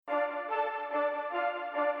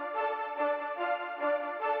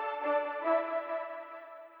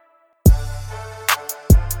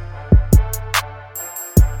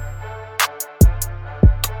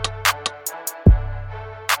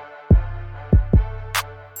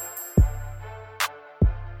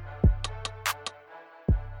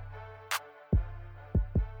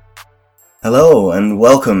Hello and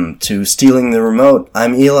welcome to Stealing the Remote.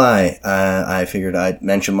 I'm Eli. I figured I'd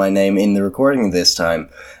mention my name in the recording this time.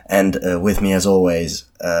 And with me as always,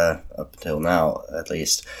 up until now at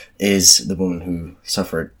least, is the woman who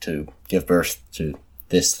suffered to give birth to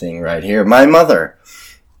this thing right here, my mother.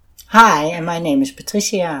 Hi, and my name is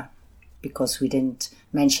Patricia, because we didn't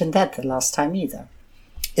mention that the last time either.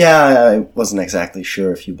 Yeah, I wasn't exactly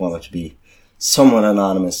sure if you wanted to be somewhat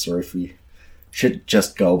anonymous or if we should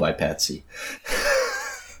just go by Patsy.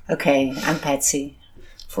 Okay, I'm Patsy.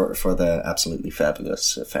 For the absolutely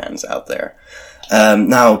fabulous fans out there.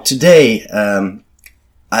 Now, today,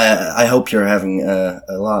 I hope you're having a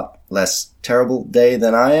lot less terrible day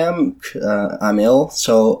than I am. I'm ill,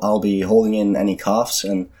 so I'll be holding in any coughs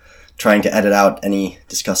and trying to edit out any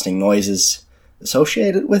disgusting noises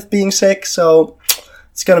associated with being sick, so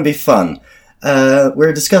it's gonna be fun.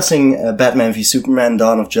 We're discussing Batman v Superman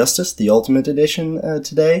Dawn of Justice, the Ultimate Edition,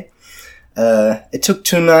 today. It took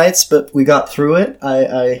 2 nights, but we got through it.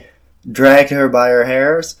 I dragged her by her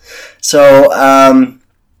hairs. So,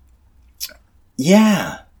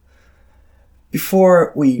 yeah.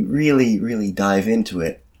 Before we really dive into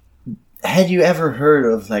it, had you ever heard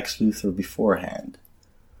of Lex Luthor beforehand?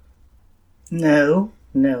 No,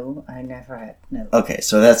 I never had, no. Okay,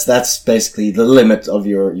 so that's basically the limit of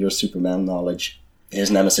your Superman knowledge.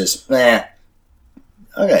 His nemesis,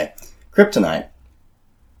 Okay, Kryptonite.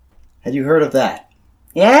 Had you heard of that?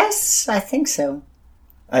 Yes, I think so.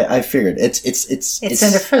 I figured it's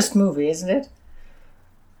in the first movie, isn't it?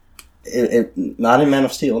 It not in Man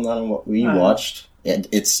of Steel, not in what we watched.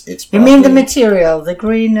 It's You mean the material, the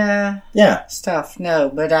green stuff? No,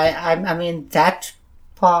 but I mean that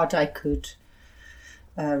part I could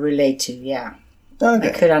relate to. Yeah, okay.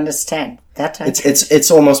 I could understand that.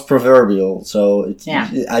 It's almost proverbial. So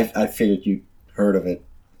I figured you heard of it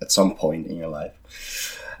at some point in your life.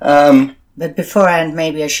 But beforehand,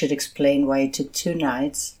 maybe I should explain why it took 2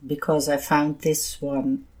 nights, because I found this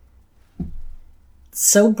one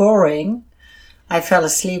so boring. I fell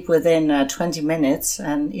asleep within 20 minutes,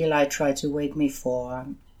 and Eli tried to wake me for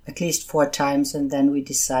at least 4 times, and then we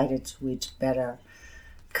decided we'd better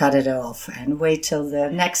cut it off and wait till the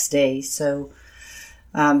next day. So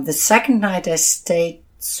the second night I stayed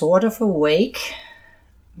sort of awake,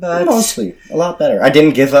 but mostly a lot better. I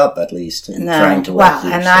didn't give up, at least, in trying to wake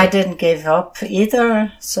you. I didn't give up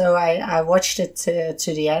either. So I watched it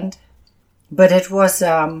to the end, but it was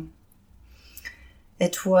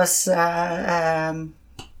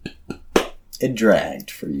it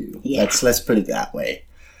dragged for you. Yeah. Let's put it that way.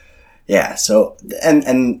 Yeah. So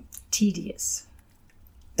and tedious.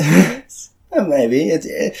 Maybe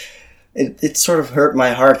it sort of hurt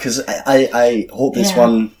my heart because I hold this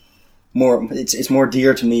one more. It's more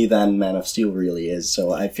dear to me than Man of Steel really is.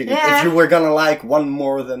 So I figured if you were gonna like one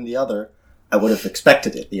more than the other, I would have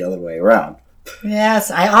expected it the other way around.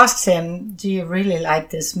 Yes, I asked him, "Do you really like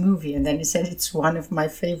this movie?" And then he said it's one of my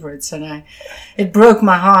favorites, and it broke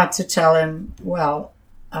my heart to tell him. Well,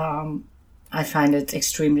 I find it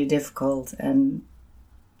extremely difficult and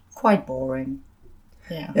quite boring.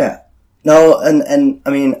 Yeah. No, and I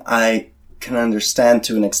mean, I can understand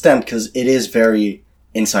to an extent because it is very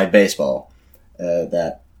inside baseball.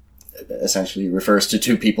 That essentially refers to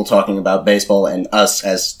 2 people talking about baseball and us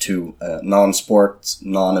as 2 non-sports,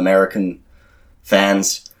 non-American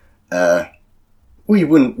fans. We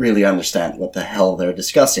wouldn't really understand what the hell they're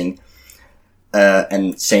discussing.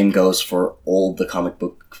 And same goes for all the comic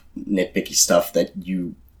book nitpicky stuff that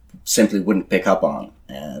you simply wouldn't pick up on.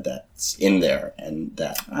 That's in there and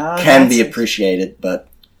that can be appreciated, but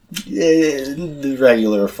the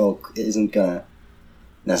regular folk isn't gonna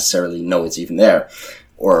necessarily know it's even there,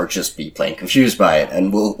 or just be plain confused by it.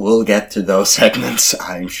 And we'll get to those segments,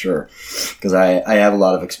 I'm sure, because I have a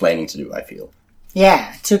lot of explaining to do, I feel.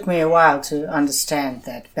 Yeah, it took me a while to understand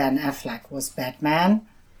that Ben Affleck was Batman.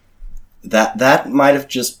 That might have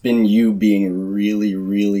just been you being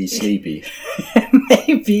really sleepy.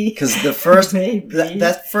 Maybe. Because the first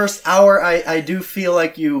that first hour, I do feel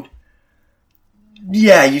like you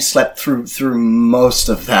slept through most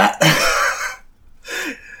of that.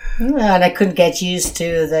 And I couldn't get used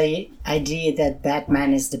to the idea that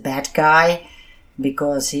Batman is the bad guy,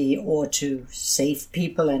 because he ought to save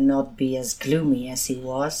people and not be as gloomy as he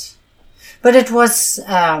was. But it was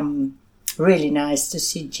really nice to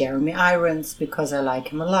see Jeremy Irons, because I like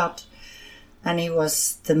him a lot. And he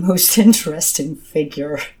was the most interesting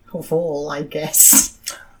figure of all, I guess.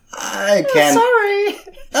 I can't... Sorry!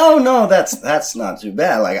 Oh, no, that's not too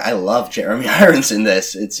bad. Like, I love Jeremy Irons in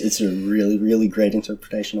this. It's a really great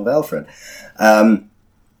interpretation of Alfred. I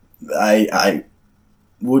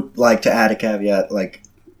would like to add a caveat, like,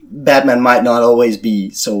 Batman might not always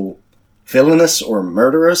be so villainous or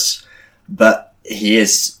murderous, but he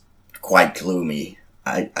is quite gloomy,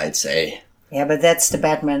 I'd say. Yeah, but that's the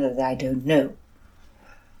Batman that I don't know.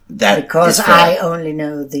 That Because is fair. I only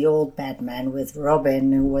know the old Batman with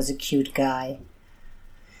Robin, who was a cute guy.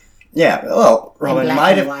 Yeah, well, Robin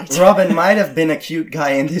black and white. Robin might have been a cute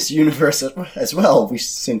guy in this universe as well. We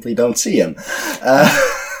simply don't see him.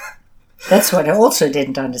 That's what I also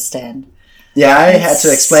didn't understand. Yeah, I had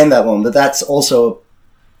to explain that one, but that's also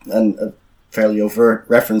a fairly overt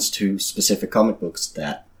reference to specific comic books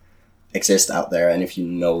that exist out there. And if you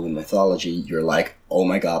know the mythology, you're like, oh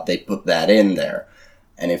my god, they put that in there.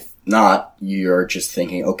 And if not, you're just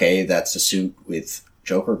thinking, okay, that's a suit with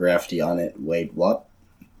Joker graffiti on it. Wait, what?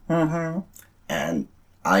 Mm-hmm. And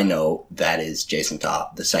I know that is Jason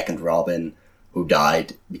Todd, the second Robin, who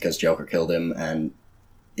died because Joker killed him, and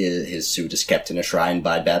his suit is kept in a shrine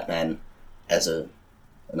by Batman as an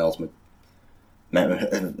ultimate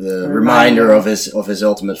reminder of his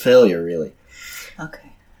ultimate failure, really.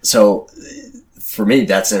 Okay. So, for me,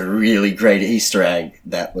 that's a really great Easter egg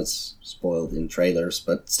that was spoiled in trailers,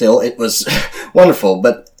 but still, it was wonderful.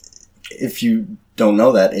 But if you don't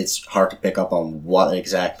know that, it's hard to pick up on what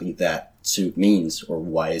exactly that suit means or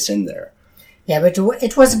why it's in there. Yeah, but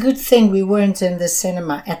it was a good thing we weren't at the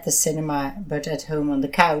cinema, but at home on the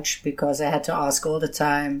couch, because I had to ask all the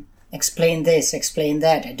time, explain this, explain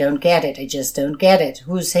that. I don't get it. I just don't get it.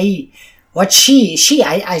 Who's he? What's she?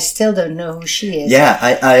 I still don't know who she is. Yeah,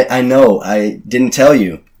 I know. I didn't tell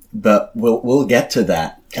you, but we'll get to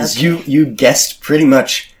that. Because Okay. you guessed pretty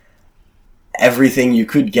much everything you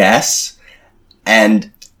could guess,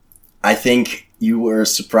 and I think you were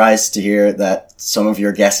surprised to hear that some of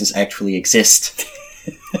your guesses actually exist.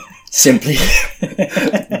 Simply,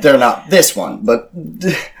 they're not this one, but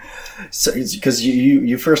so because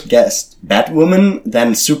you first guessed Batwoman,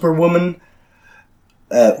 then Superwoman,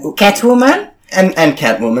 Catwoman? and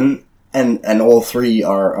Catwoman, and all three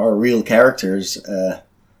are real characters.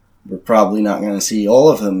 We're probably not going to see all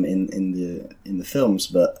of them in the films,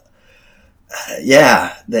 but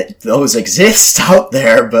yeah, those exist out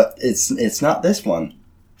there, but it's not this one.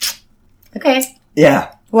 Okay.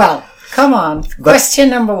 Yeah. Well, come on. Question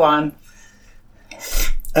number one.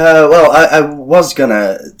 Well, I was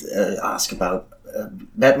gonna ask about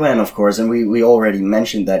Batman, of course, and we already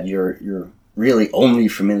mentioned that you're really only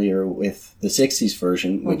familiar with the 60s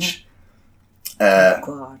version, which Oh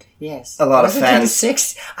God, yes. a lot of Was it in the fans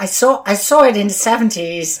 60s? I saw it in the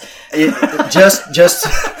 70s just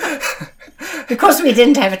because we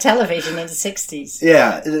didn't have a television in the 60s.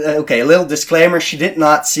 yeah. Okay, a little disclaimer: she did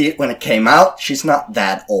not see it when it came out. She's not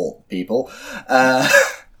that old, people.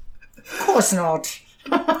 Of course not.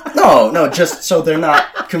 No, just so they're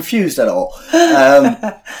not confused at all.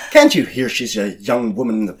 Can't you hear she's a young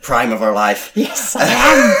woman in the prime of her life? Yes,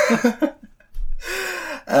 I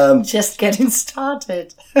am. Just getting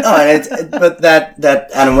started. But that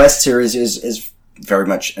Adam West series is very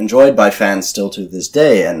much enjoyed by fans still to this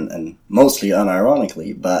day, and mostly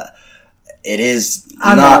unironically, but it is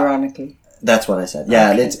not... Unironically. That's what I said.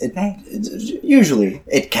 Yeah, Okay. it's usually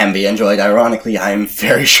it can be enjoyed ironically, I'm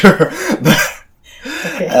very sure. But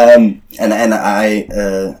Okay. and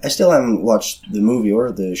I still haven't watched the movie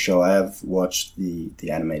or the show. I have watched the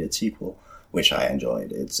animated sequel, which I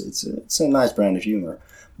enjoyed. It's a nice brand of humor,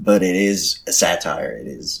 but it is a satire. It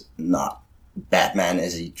is not Batman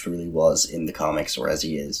as he truly was in the comics or as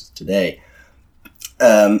he is today.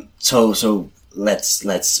 So let's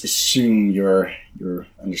assume your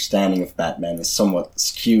understanding of Batman is somewhat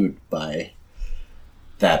skewed by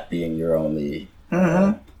that being your only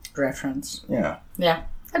Reference. yeah. Yeah.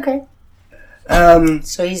 Okay.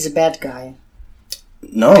 So he's a bad guy.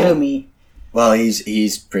 No. Gloomy. Well,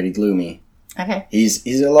 he's pretty gloomy. Okay. He's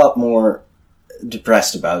a lot more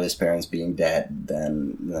depressed about his parents being dead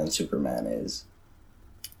than Superman is.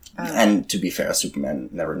 And to be fair, Superman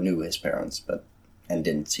never knew his parents, and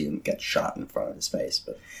didn't see him get shot in front of his face.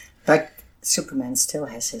 But Superman still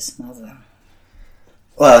has his mother.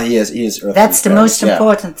 well, he is earthly That's the parents, most yeah.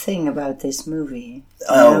 important thing about this movie.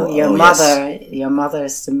 Your mother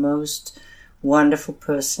is the most wonderful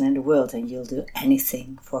person in the world, and you'll do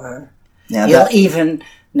anything for her. Yeah,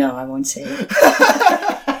 No, I won't say it.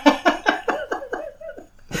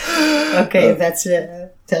 Okay, that's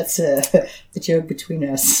a joke between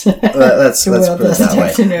us. let's The put world it doesn't that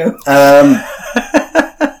have to way. know.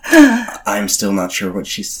 I'm still not sure what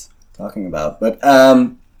she's talking about, but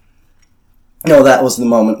no, that was the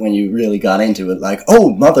moment when you really got into it. Like, oh,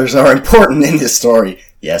 mothers are important in this story.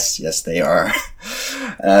 Yes, they are.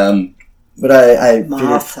 But I figured,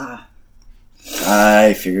 Martha.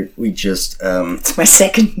 I figured we just. It's my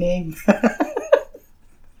second name.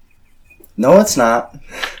 No, it's not.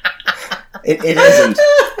 It isn't.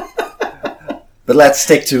 But let's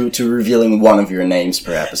stick to revealing one of your names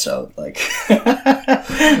per episode. Like.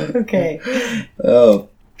 Okay. Oh,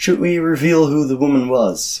 should we reveal who the woman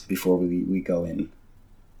was before we go in?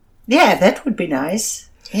 Yeah, that would be nice.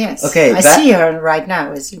 Yes. Okay, I see her right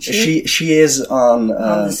now, isn't she? She is on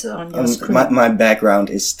your screen. My background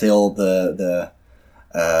is still the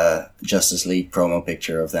Justice League promo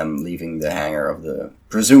picture of them leaving the hangar of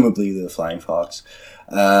presumably the Flying Fox,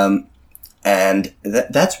 and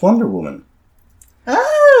that's Wonder Woman.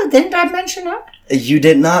 Oh, didn't I mention her? You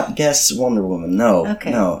did not guess Wonder Woman. No,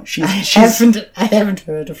 Okay. no. I haven't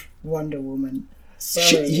heard of Wonder Woman.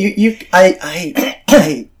 Sorry.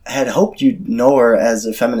 I had hoped you'd know her as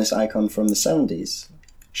a feminist icon from the 70s.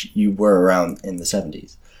 You were around in the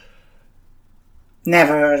 70s.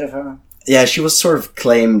 Never heard of her. Yeah, she was sort of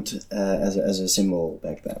claimed as a symbol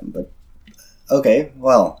back then. But okay,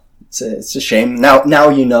 well, it's a shame. Now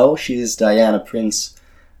you know she is Diana Prince,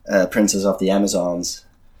 Princess of the Amazons,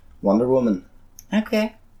 Wonder Woman.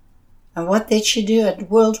 Okay. And what did she do at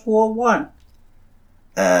World War One?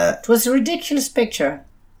 It was a ridiculous picture.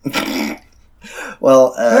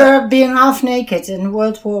 Well, her being half naked in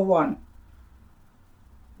World War One,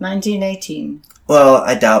 1918. Well,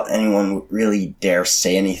 I doubt anyone would really dare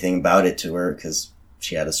say anything about it to her because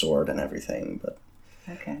she had a sword and everything. But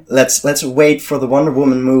okay, let's wait for the Wonder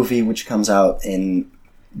Woman movie, which comes out in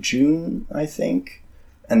June, I think,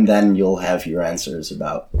 and then you'll have your answers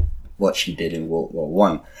about what she did in World War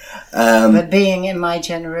One. But being in my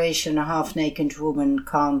generation, a half-naked woman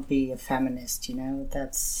can't be a feminist. You know,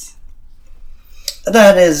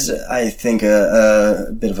 that is, I think,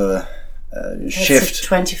 a bit of a shift. It's a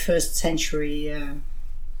 21st century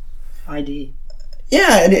idea.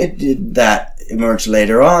 Yeah, and that emerged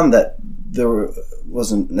later on that there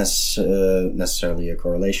wasn't necessarily a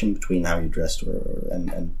correlation between how you dressed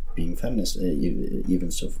and being feminist.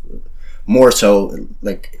 Even so, more so,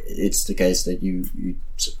 like it's the case that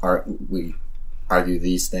we argue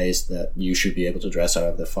these days that you should be able to dress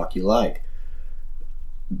however the fuck you like,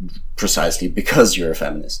 precisely because you're a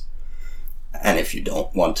feminist. And if you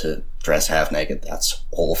don't want to dress half naked, that's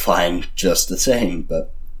all fine, just the same.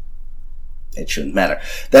 But it shouldn't matter.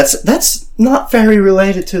 That's not very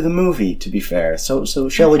related to the movie, to be fair. So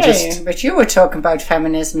shall we just? But you were talking about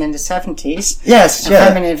feminism in the 70s. Yes,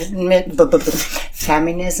 yeah. Feminism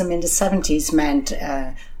in the 70s meant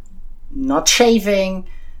not shaving,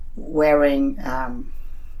 wearing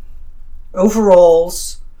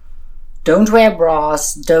overalls, don't wear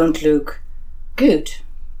bras, don't look good,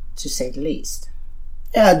 to say the least.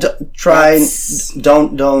 Yeah, don't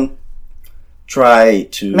try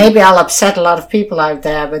to... Maybe I'll upset a lot of people out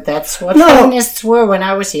there, but that's what feminists were when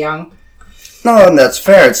I was young. No, and that's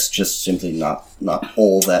fair. It's just simply not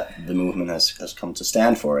all that the movement has come to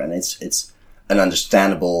stand for, and it's an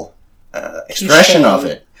understandable expression of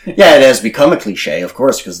it. Yeah, it has become a cliche, of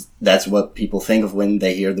course, because that's what people think of when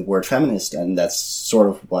they hear the word feminist, and that's sort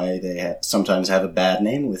of why they sometimes have a bad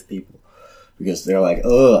name with people, because they're like,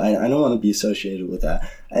 oh, I don't want to be associated with that,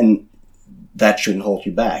 and that shouldn't hold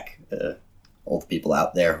you back. All the people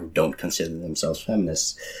out there who don't consider themselves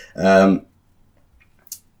feminists.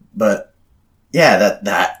 But yeah,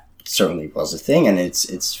 that certainly was a thing, and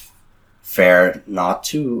it's fair not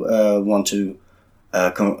to want to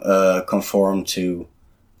conform to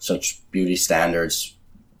such beauty standards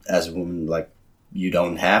as a woman. Like, you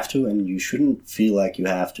don't have to, and you shouldn't feel like you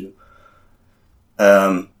have to.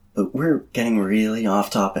 But we're getting really off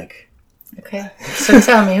topic. Okay, so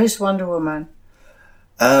tell me, who's Wonder Woman?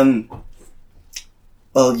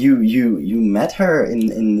 Well, you met her in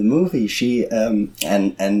the movie. She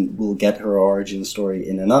and we'll get her origin story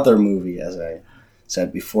in another movie, as I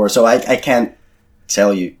said before. So I can't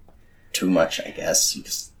tell you too much, I guess,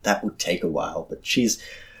 because that would take a while. But she is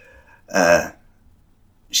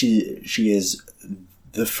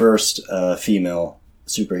the first female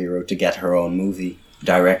superhero to get her own movie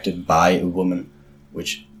directed by a woman,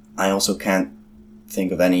 which I also can't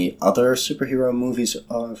think of any other superhero movies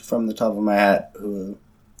from the top of my head who are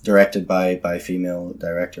directed by female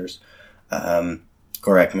directors.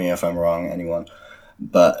 Correct me if I'm wrong, anyone.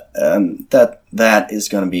 But that is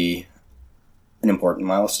going to be an important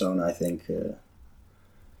milestone, I think,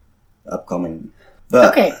 upcoming.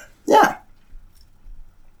 But, okay. Yeah.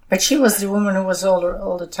 But she was the woman who was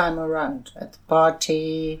all the time around at the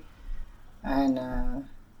party and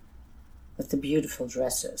with the beautiful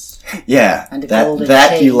dresses. Yeah, and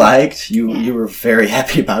that you liked. You were very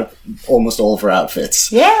happy about almost all of her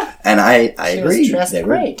outfits. Yeah, and I she agree. Was dressed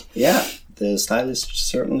great. Yeah, the stylist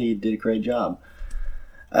certainly did a great job.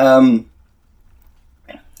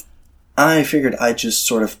 I figured I'd just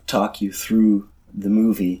sort of talk you through the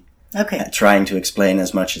movie, Okay. trying to explain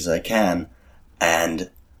as much as I can, and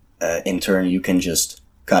in turn you can just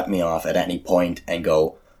cut me off at any point and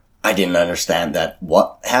go, I didn't understand that.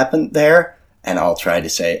 What happened there? And I'll try to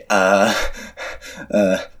say,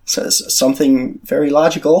 something very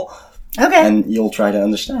logical. Okay. And you'll try to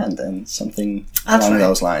understand, and something along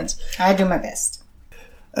those lines. I do my best.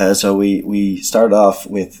 So we start off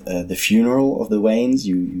with the funeral of the Waynes.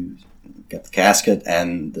 You get the casket,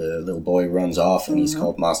 and the little boy runs off, and he's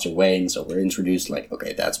called Master Wayne. So we're introduced like,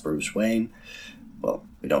 okay, that's Bruce Wayne. Well,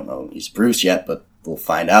 we don't know he's Bruce yet, but we'll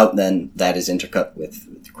find out. Then that is intercut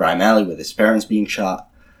with Crime Alley, with his parents being shot.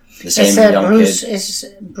 The same young Bruce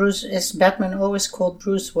kid. Is Batman always called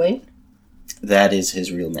Bruce Wayne? That is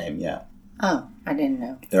his real name. Yeah. Oh, I didn't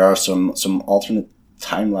know. There are some alternate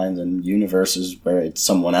timelines and universes where it's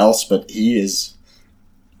someone else, but he is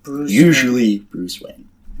usually Bruce Wayne.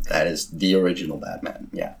 That is the original Batman.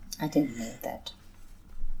 Yeah. I didn't know that.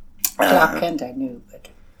 Clark Kent I knew, but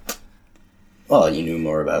well, you knew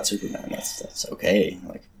more about Superman. That's okay.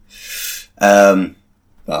 Like, well,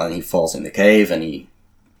 and he falls in the cave, and he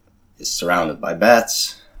is surrounded by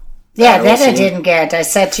bats. yeah, that I didn't get. I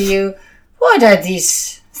said to you, what are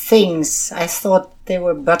these things? I thought they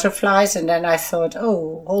were butterflies, and then I thought,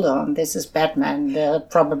 oh, hold on, this is Batman. They're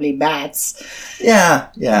probably bats. Yeah.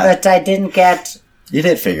 But I didn't get. You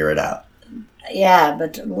did figure it out. Yeah,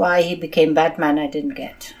 but why he became Batman, I didn't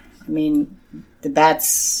get. I mean, the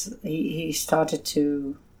bats. He started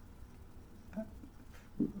to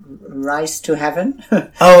rise to heaven.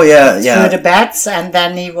 Oh yeah. Through the bats, and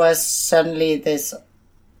then he was suddenly this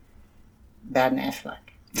Ben Affleck.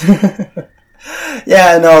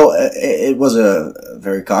 Yeah, no, it was a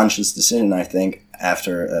very conscious decision, I think,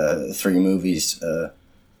 after 3 movies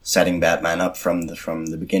setting Batman up from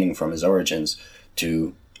the beginning, from his origins,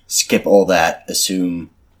 to skip all that,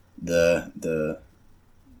 assume the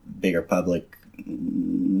bigger public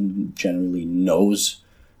generally knows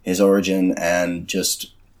his origin, and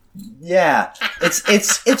just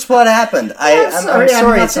it's what happened. I'm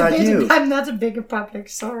sorry it's not you. I'm not a bigger public.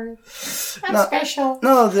 Sorry, I'm special.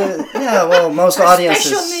 No, most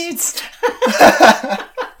audiences Special needs.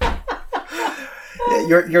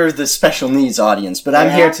 You're the special needs audience, but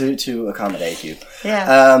I'm here to accommodate you.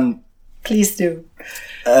 Yeah. Please do.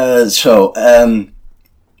 Well,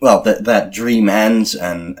 that dream ends,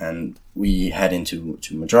 and we head into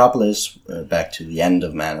Metropolis, back to the end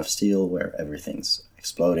of Man of Steel, where everything's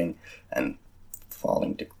exploding and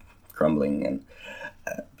falling to crumbling, and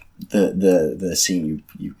the scene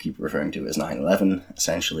you keep referring to as 9/11,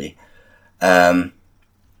 essentially. That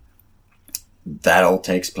all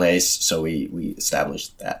takes place, so we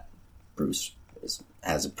established that Bruce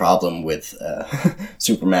has a problem with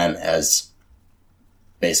Superman as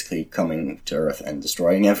basically coming to Earth and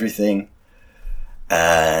destroying everything.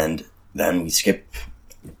 And then we skip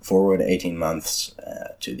forward 18 months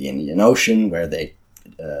to the Indian Ocean, where they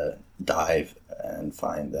dive and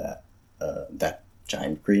find that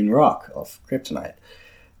giant green rock of kryptonite.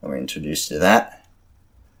 And we're introduced to that.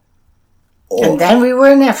 And then we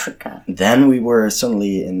were in Africa. Then we were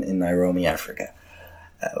suddenly in Nairobi, Africa,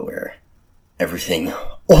 where everything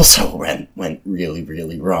also went really,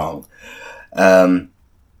 really wrong.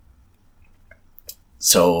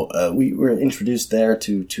 So we were introduced there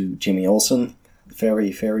to Jimmy Olsen,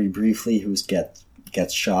 very, very briefly, who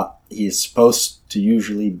gets shot. He is supposed to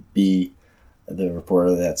usually be the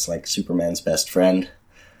reporter that's like Superman's best friend,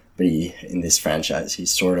 but in this franchise,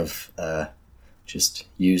 he's sort of just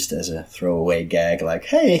used as a throwaway gag, like,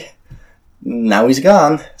 hey, now he's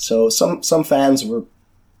gone. So some fans were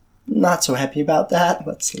not so happy about that,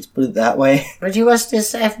 let's put it that way. But he was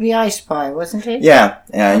this FBI spy, wasn't he? Yeah,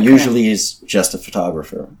 and usually he's just a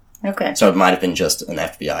photographer. Okay. So it might have been just an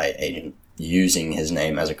FBI agent using his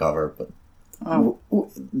name as a cover, but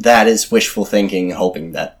that is wishful thinking,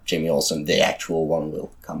 hoping that Jimmy Olsen, the actual one,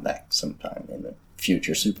 will come back sometime in a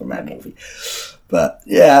future Superman movie. But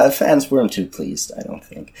yeah, fans weren't too pleased, I don't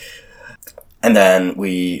think. And then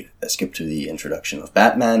we skip to the introduction of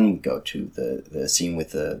Batman. We go to the scene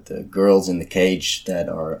with the girls in the cage that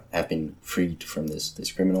have been freed from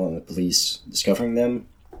this criminal, and the police discovering them.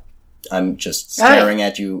 I'm just staring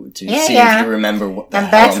at you to see if you remember what the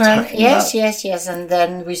hell Batman, I'm talking about. Yes. And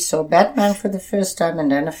then we saw Batman for the first time,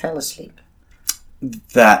 and then I fell asleep.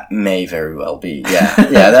 That may very well be, yeah.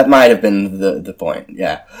 That might have been the point,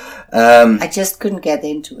 yeah. I just couldn't get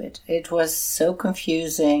into it. It was so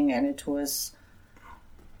confusing, and it was,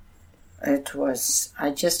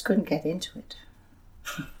 I just couldn't get into it.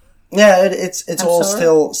 Yeah, it's I'm all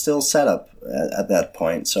sorry? still set up at that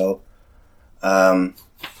point. So, Yeah,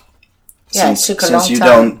 it since took a since long you time.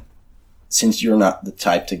 don't, since you're not the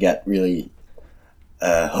type to get really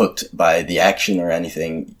hooked by the action or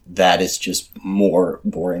anything, that is just more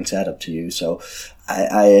boring setup to you. So,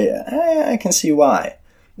 I can see why.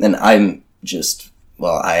 And I'm just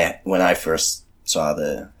when I first saw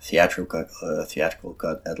the theatrical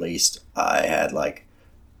cut, at least I had like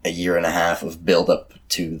a year and a half of build up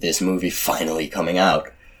to this movie finally coming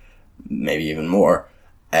out, maybe even more,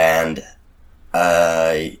 and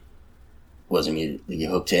I was immediately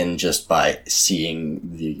hooked in just by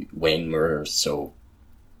seeing the Wayne murder so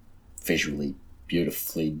visually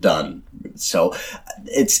beautifully done. So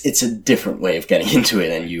it's a different way of getting into it,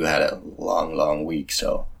 and you had a long week,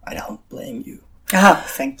 so I don't blame you. Oh,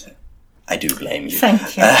 thank you. I do blame you.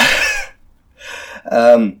 Thank you.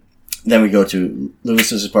 Then we go to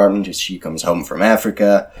Lewis's apartment. She comes home from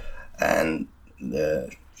Africa and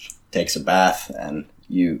takes a bath, and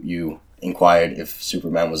you inquired if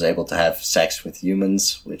Superman was able to have sex with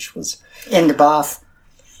humans, which was... In the bath.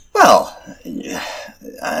 Well,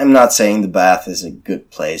 I'm not saying the bath is a good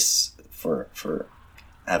place for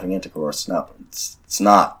having intercourse. No, it's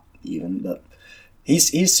not even, but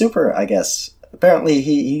he's super, I guess. Apparently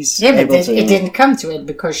he's Yeah, but able to... it didn't come to it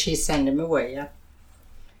because she sent him away, yeah.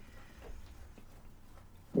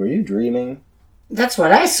 Were you dreaming? That's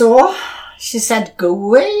what I saw. She said, go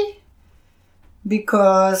away.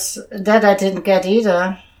 Because that I didn't get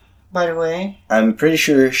either, by the way. I'm pretty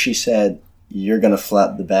sure she said, "You're gonna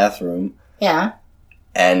flood the bathroom." Yeah.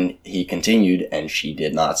 And he continued, and she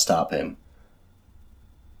did not stop him.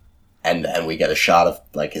 And we get a shot of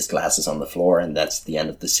like his glasses on the floor, and that's the end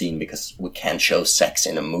of the scene because we can't show sex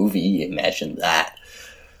in a movie. Imagine that.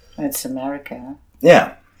 It's America.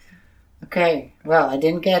 Yeah. Okay. Well, I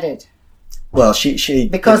didn't get it. Well, she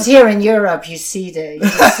because here in Europe you see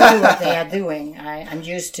what they are doing. I'm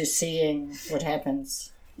used to seeing what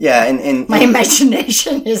happens. Yeah, in my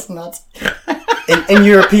imagination is not. in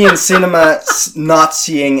European cinema, not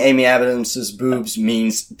seeing Amy Adams' boobs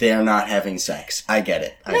means they're not having sex. I get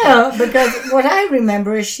it. Because what I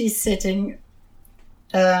remember is she's sitting.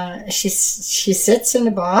 She sits in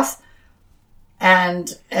the bath,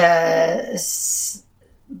 and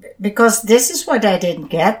because this is what I didn't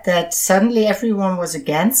get, that suddenly everyone was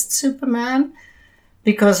against Superman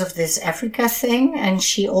because of this Africa thing, and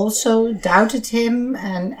she also doubted him,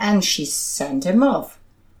 and she sent him off.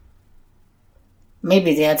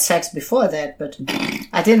 Maybe they had sex before that, but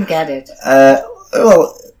I didn't get it.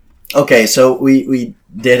 Well, okay, so we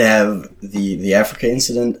did have the Africa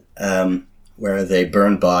incident, where they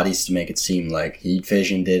burned bodies to make it seem like heat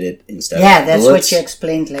vision did it instead of bullets. Yeah, that's what you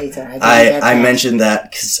explained later. I mentioned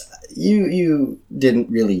that because you didn't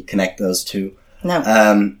really connect those two.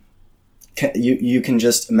 No. You can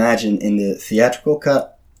just imagine in the theatrical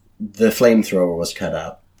cut, the flamethrower was cut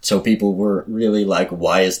out. So people were really like,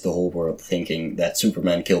 why is the whole world thinking that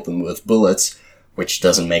Superman killed them with bullets, which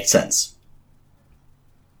doesn't make sense.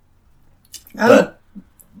 Oh. But,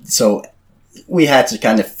 so we had to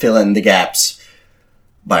kind of fill in the gaps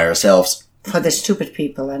by ourselves. For the stupid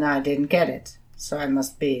people, and I didn't get it. So I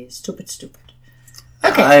must be stupid.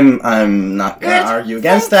 Okay. I'm not going to argue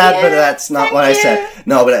against that, but that's not what I said.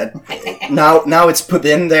 No, but now it's put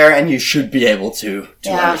in there, and you should be able to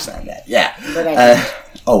understand that. Yeah. But I didn't.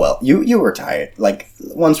 Oh well, you were tired. Like,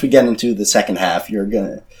 once we get into the second half, you're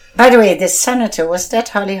gonna... By the way, this senator, was that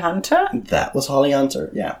Holly Hunter? That was Holly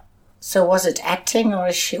Hunter, yeah. So was it acting, or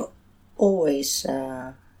is she always...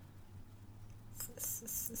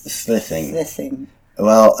 Slithing.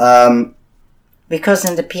 Well, because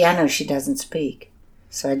in the piano she doesn't speak.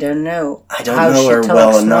 So I don't know. I don't know her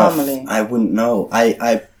well enough. Normally. I wouldn't know.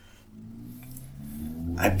 I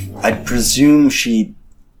presume she,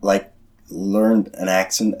 like, learned an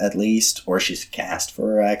accent at least, or she's cast for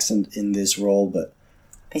her accent in this role, but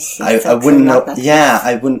I wouldn't know. Yeah,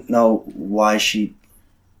 I wouldn't know why she'd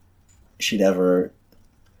ever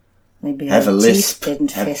maybe have a lisp.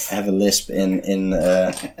 Have a lisp in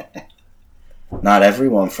not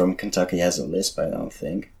everyone from Kentucky has a lisp, I don't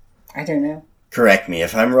think. I don't know. Correct me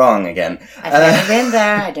if I'm wrong again. I've never been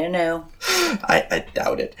there. I don't know. I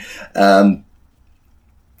doubt it.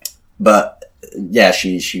 But yeah,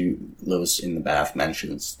 she Lois in the bath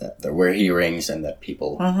mentions that there were hearings and that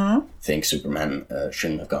people think Superman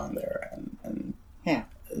shouldn't have gone there, and yeah.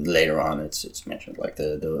 Later on it's mentioned like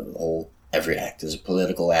the whole every act is a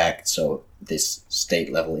political act, so this state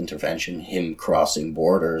level intervention, him crossing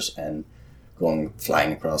borders and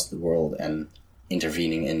flying across the world and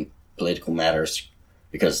intervening in political matters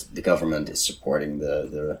because the government is supporting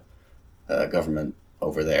the government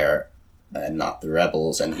over there and not the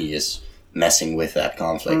rebels, and he is messing with that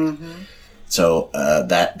conflict. Mm-hmm. So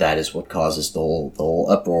that is what causes the whole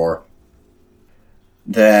uproar.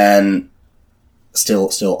 Then, still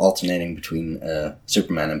alternating between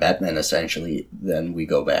Superman and Batman, essentially. Then we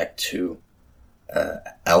go back to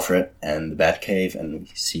Alfred and the Batcave, and we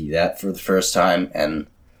see that for the first time, and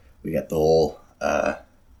we get the whole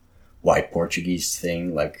white Portuguese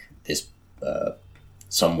thing, like this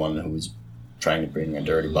someone who's trying to bring a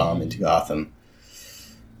dirty bomb into Gotham.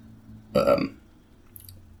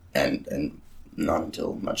 And not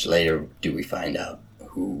until much later do we find out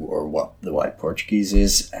who or what the white Portuguese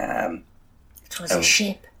is. It was a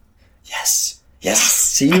ship. Yes.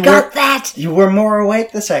 See, I got that. You were more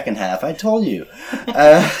awake the second half. I told you.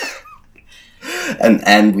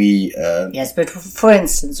 And we. Yes, but for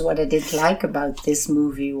instance, what I did like about this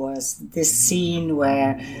movie was this scene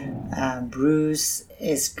where Bruce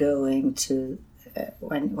is going to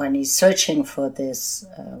when he's searching for this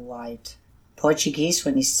white Portuguese,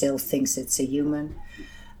 when he still thinks it's a human.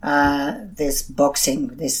 This boxing,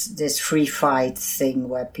 this free fight thing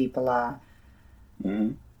where people are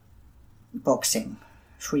boxing,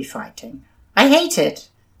 free fighting. I hate it.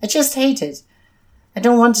 I just hate it. I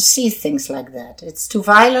don't want to see things like that. It's too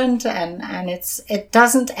violent and it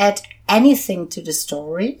doesn't add anything to the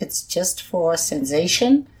story. It's just for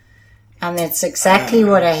sensation. And it's exactly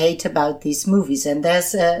what I hate about these movies. And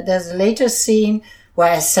there's a later scene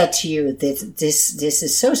where I said to you that this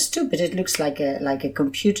is so stupid. It looks like a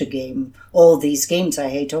computer game. All these games I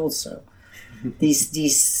hate also.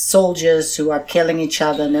 These soldiers who are killing each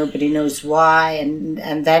other, nobody knows why, and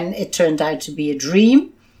then it turned out to be a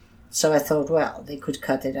dream. So I thought, well, they could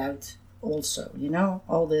cut it out also,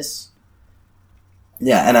 all this.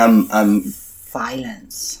 Yeah, and I'm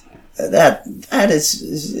violence. That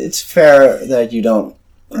is, it's fair that you don't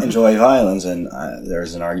enjoy violence, and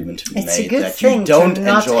there's an argument to be it's made a good that thing you don't to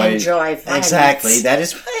not enjoy violence. Exactly,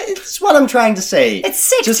 it's what I'm trying to say. It's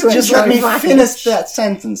sick just to enjoy let me violence. finish that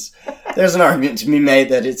sentence. There's an argument to be made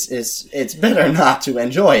that it's better not to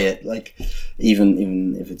enjoy it, like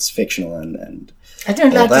even if it's fictional and I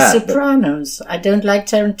don't all like that, The Sopranos. I don't like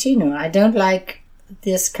Tarantino. I don't like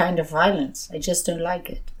this kind of violence. I just don't like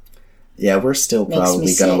it. Yeah, we're still Makes probably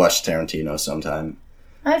me gonna sick. watch Tarantino sometime.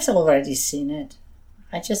 I've already seen it.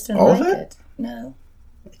 I just don't All of like it? it. No.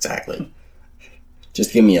 Exactly.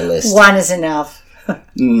 Just give me a list. One is enough.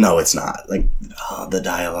 No, it's not. Like, the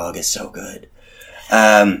dialogue is so good.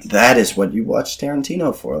 That is what you watch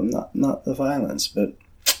Tarantino for, not the violence. But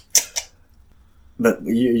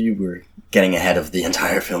you were getting ahead of the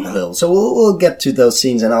entire film a little. So we'll get to those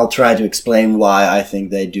scenes, and I'll try to explain why I think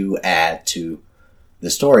they do add to the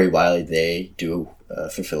story, why they do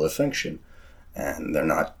fulfill a function. And they're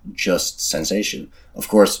not just sensation. Of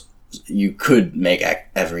course, you could make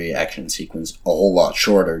every action sequence a whole lot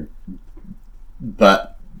shorter.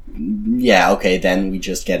 But, yeah, okay, then we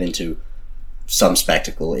just get into some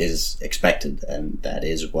spectacle is expected. And that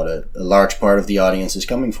is what a large part of the audience is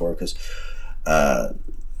coming for, because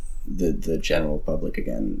the general public,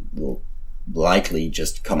 again, will likely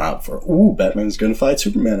just come out for, ooh, Batman's gonna fight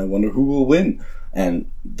Superman, I wonder who will win. And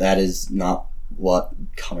that is not what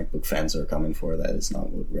comic book fans are coming for. That is not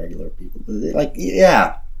what regular people like.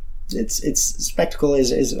 Yeah, it's spectacle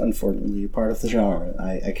is unfortunately a part of the genre.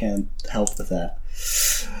 I can't help with that.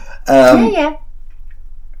 Yeah.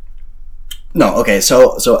 No, okay.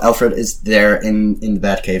 So Alfred is there in the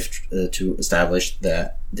Batcave to establish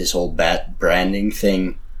that this whole Bat branding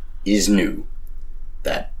thing is new.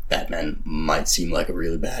 That Batman might seem like a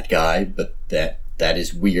really bad guy, but that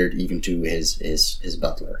is weird even to his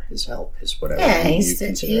butler, his help, his whatever. Yeah,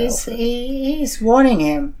 he's warning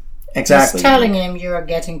him. Exactly. He's telling him you're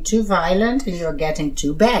getting too violent and you're getting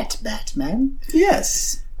too bad, Batman.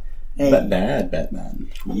 Yes. Hey. Bad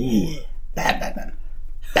Batman. Ooh. Bad Batman.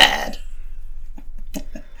 Bad.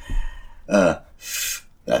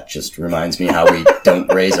 That just reminds me how we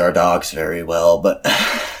don't raise our dogs very well, but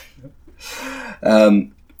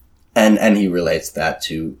and he relates that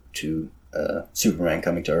to Superman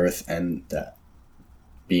coming to Earth, and that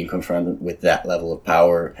being confronted with that level of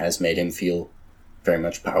power has made him feel very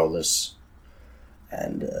much powerless.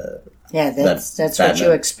 And yeah, that's Batman, what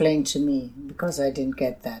you explained to me, because I didn't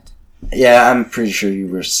get that. Yeah, I'm pretty sure you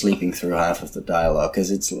were sleeping through half of the dialogue, because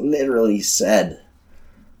it's literally said.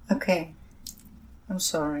 Okay. I'm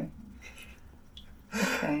sorry.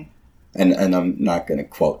 Okay. And I'm not going to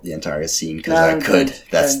quote the entire scene, because No, I could. don't.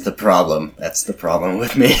 That's the problem. That's the problem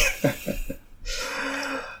with me.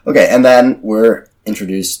 Okay, and then we're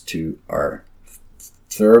introduced to our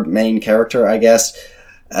third main character, I guess.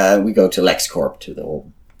 We go to LexCorp, to the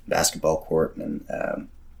whole basketball court, and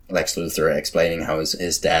Lex Luthor explaining how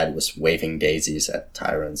his dad was waving daisies at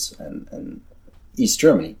tyrants and East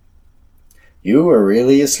Germany. You were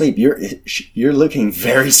really asleep. You're looking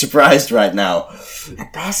very surprised right now. A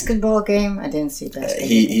basketball game? I didn't see basketball.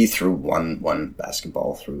 He threw one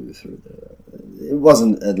basketball through the. It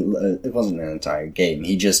wasn't an entire game.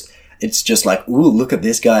 It's just like, ooh, look at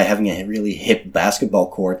this guy having a really hip basketball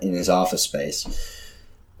court in his office space.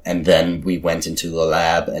 And then we went into the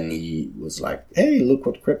lab, and he was like, hey, look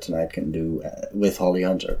what Kryptonite can do with Holly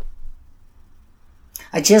Hunter.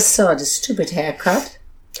 I just saw the stupid haircut.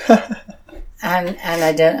 And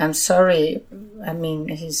I'm sorry. I mean,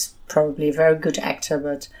 he's probably a very good actor,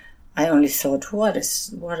 but I only thought, what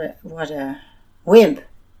a wimp.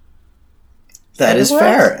 That is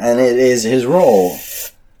fair, and it is his role.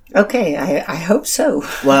 Okay, I hope so.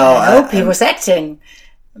 Well, I hope he was acting,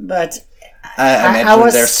 but I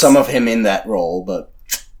imagine there's some of him in that role, but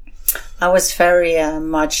I was very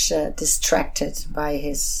much distracted by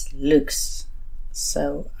his looks.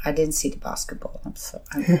 So I didn't see the basketball. I'm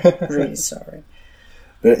really sorry.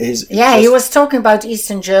 But he was talking about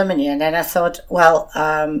Eastern Germany, and then I thought, well,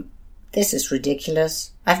 this is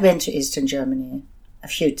ridiculous. I've been to Eastern Germany a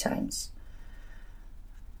few times.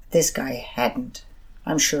 This guy hadn't.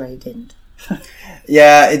 I'm sure he didn't.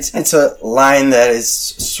 Yeah, it's a line that is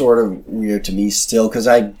sort of weird to me still, because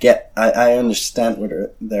I understand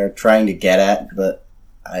what they're trying to get at, but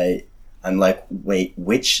I'm like, wait,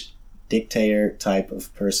 which dictator type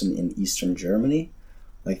of person in Eastern Germany?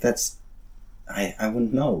 Like, that's... I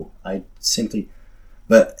wouldn't know. I simply...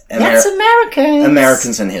 But that's Americans.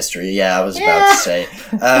 Americans in history, yeah, I was about to say.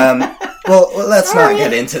 Well, let's not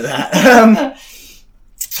get into that.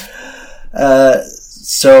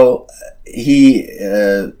 So he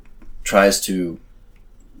tries to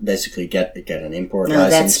basically get an import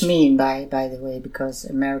license. That's mean, by the way, because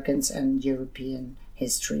Americans and European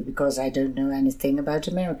history, because I don't know anything about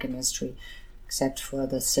American history except for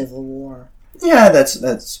the Civil War. Yeah, that's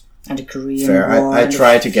and the Korean fair. War. I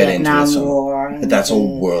try to get into Vietnam some, War, but that's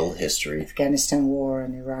all world history. Afghanistan War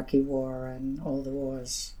and Iraqi War and all the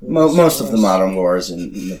wars. Most of the modern wars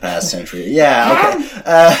in the past century. Yeah,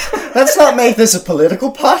 okay. Let's not make this a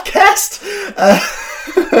political podcast.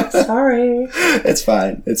 Sorry. It's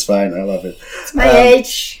fine. I love it. It's my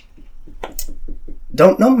age.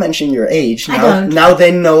 Don't mention your age. Now, I don't. Now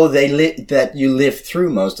they know that you lived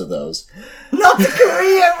through most of those. Not the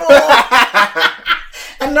Korean War!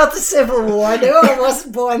 And not the Civil War. No, I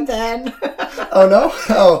wasn't born then. Oh, no?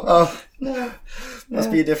 Oh. No.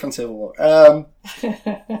 Must be a different Civil War.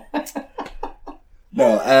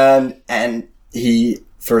 No, and he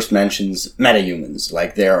first mentions metahumans.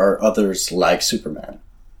 Like, there are others like Superman.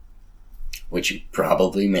 Which you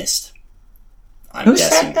probably missed. Who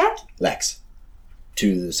said that? Lex.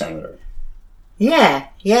 To the senator. Yeah,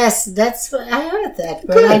 yes, that's what I heard that,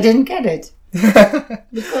 but I didn't get it.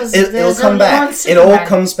 Because it'll come back. It all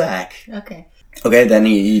comes back. Okay. Okay, then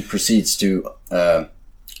he proceeds to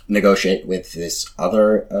negotiate with this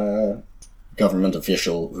other government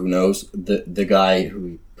official who knows the guy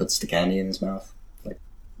who puts the candy in his mouth. Like,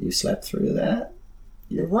 you slept through that?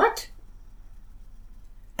 What?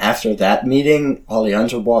 After that meeting, Holly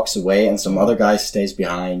Hunter walks away and some other guy stays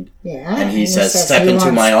behind. Yeah. And he says, step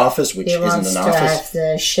into my office, which isn't an office. He wants to have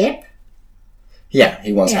the ship. Yeah,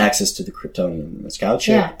 he wants access to the Kryptonian scout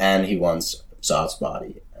ship, and he wants Zod's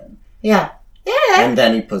body. Yeah. And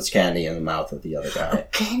then he puts candy in the mouth of the other guy. Oh,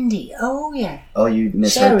 candy. Oh, yeah. Oh, you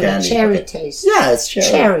misheard candy. Cherry taste. Yeah, it's cherry.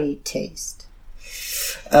 Cherry taste.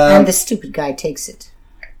 And the stupid guy takes it.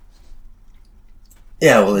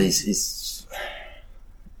 Yeah, well, he's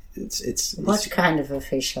what kind of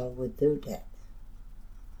official would do that?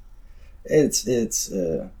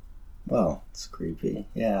 Well, it's creepy.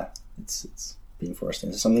 Yeah, it's being forced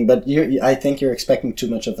into something. But I think you're expecting too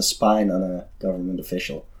much of a spine on a government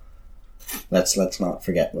official. Let's not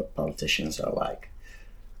forget what politicians are like.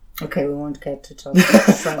 Okay, we won't get to talk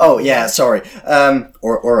about Trump. Oh yeah, sorry.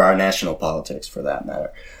 Or our national politics for that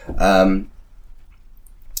matter.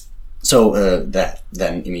 So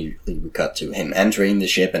then immediately we cut to him entering the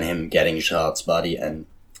ship and him getting Zod's body and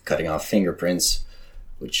cutting off fingerprints,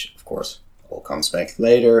 which of course all comes back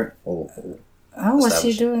later. How was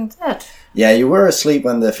he doing that? Yeah, you were asleep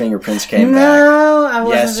when the fingerprints came back. No, I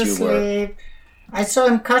wasn't asleep. You were. I saw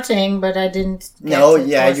him cutting, but I didn't. You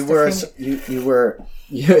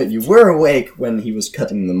were awake when he was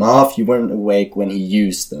cutting them off. You weren't awake when he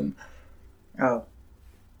used them. Oh.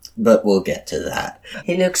 But we'll get to that.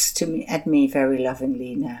 He looks at me very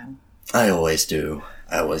lovingly now. I always do.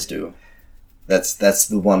 That's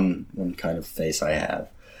the one kind of face I have.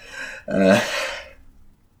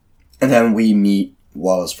 And then we meet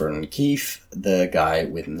Wallace Vernon Keith, the guy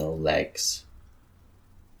with no legs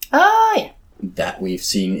Oh, yeah. that we've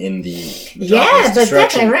seen in the Yeah, but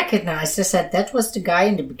that I recognized. I said that was the guy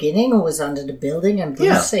in the beginning who was under the building and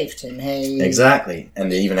Bruce saved him. Hey. Exactly.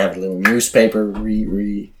 And they even have a little newspaper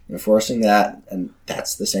reinforcing that, and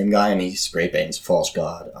that's the same guy, and he spray paints False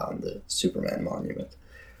God on the Superman monument.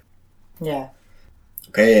 Yeah.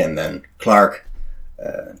 Okay, and then Clark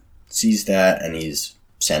sees that, and he's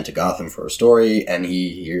sent to Gotham for a story, and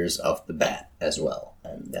he hears of the Bat as well.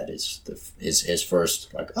 And that is his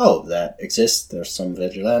first, like, oh, that exists, there's some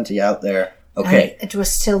vigilante out there. Okay. And it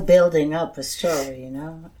was still building up a story, you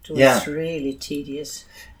know? It was really tedious.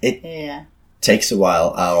 It takes a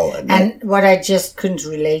while, I'll admit. And what I just couldn't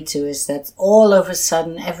relate to is that all of a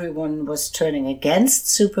sudden everyone was turning against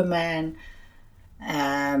Superman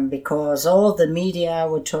because all the media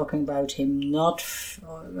were talking about him not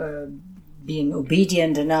being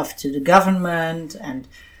obedient enough to the government and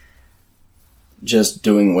just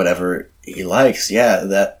doing whatever he likes. Yeah,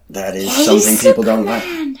 that is something people don't like.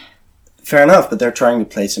 Fair enough, but they're trying to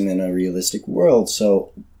place him in a realistic world.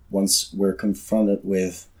 So once we're confronted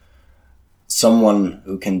with someone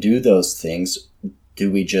who can do those things,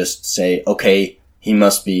 do we just say, okay, he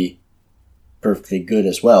must be perfectly good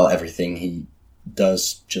as well. Everything he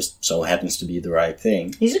does just so happens to be the right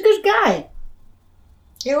thing. He's a good guy.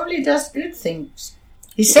 He only does good things.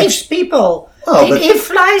 He saves people. Oh, he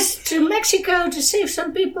flies to Mexico to save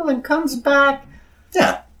some people and comes back.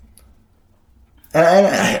 Yeah.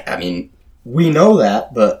 And I mean, we know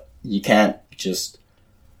that, but you can't just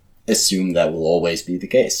assume that will always be the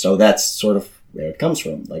case. So that's sort of where it comes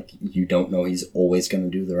from. Like, you don't know he's always going to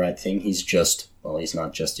do the right thing. He's just, well, he's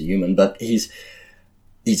not just a human, but he's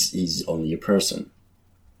only a person.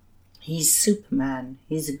 He's Superman.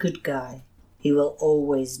 He's a good guy. He will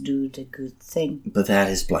always do the good thing. But that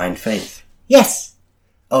is blind faith. Yes.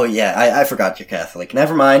 Oh yeah, I forgot you're Catholic.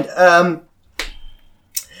 Never mind.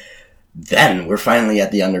 Then we're finally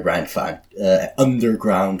at the Underground Fight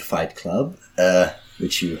Club,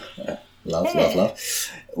 which you love.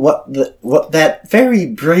 What that very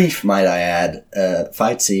brief, might I add,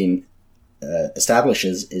 fight scene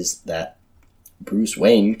establishes is that Bruce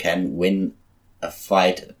Wayne can win a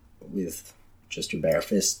fight with just your bare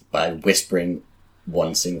fist by whispering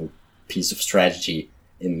one single piece of strategy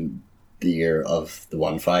in the ear of the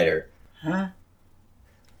one fighter. Huh?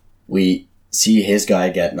 We see his guy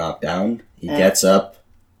get knocked down. He gets up.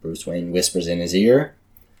 Bruce Wayne whispers in his ear,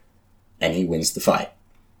 and he wins the fight.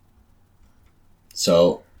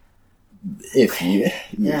 So,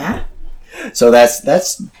 so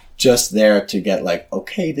that's just there to get like,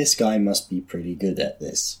 okay, this guy must be pretty good at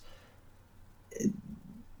this.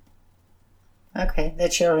 Okay,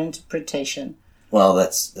 that's your interpretation. Well,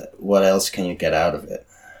 what else can you get out of it?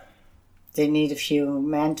 They need a few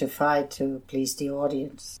men to fight to please the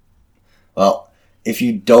audience. Well, if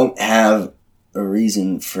you don't have a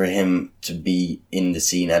reason for him to be in the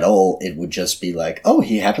scene at all, it would just be like, oh,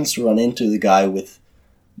 he happens to run into the guy with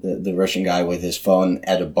the Russian guy with his phone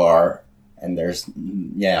at a bar, and there's,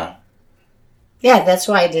 yeah. Yeah, that's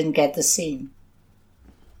why I didn't get the scene.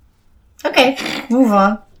 Okay, move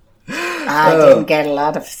on. I didn't get a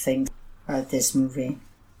lot of things about this movie.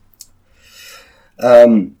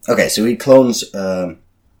 Okay, so he clones the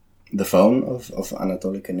phone of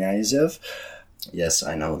Anatoly Knyazov. Yes,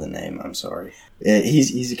 I know the name, I'm sorry.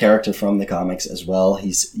 He's a character from the comics as well.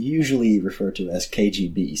 He's usually referred to as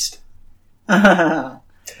KG Beast.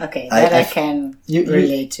 Okay, I can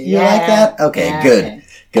relate to. You like that? Okay, yeah, good. Okay.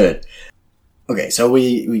 Good. Okay, so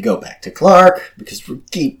we go back to Clark, because we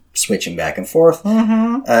keep switching back and forth.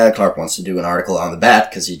 Mm-hmm. Clark wants to do an article on the Bat,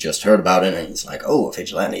 because he just heard about it, and he's like, oh, a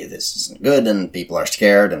vigilante, this isn't good, and people are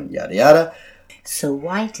scared, and yada yada. So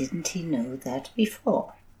why didn't he know that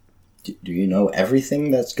before? Do you know everything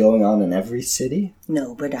that's going on in every city?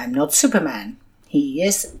 No, but I'm not Superman. He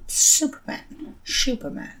is Superman.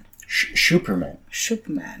 Superman. Superman.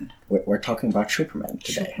 Superman. We're talking about Superman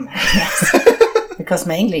today. Superman, yes. Because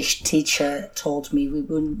my English teacher told me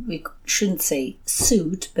we shouldn't say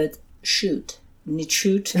suit, but shoot. Niet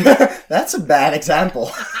shoot. That's a bad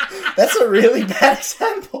example. That's a really bad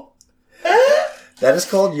example. That is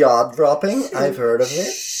called yaw dropping. Shoot. I've heard of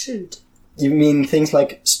it. Shoot. You mean things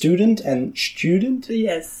like student and student?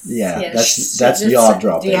 Yes. Yeah, yes. that's yaw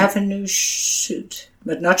dropping. Do you have a new shoot?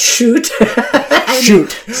 But not shoot.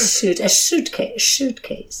 Shoot. Shoot. A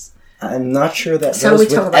suitcase. I'm not sure that goes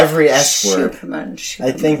with every S word. Superman.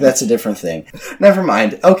 I think that's a different thing. Never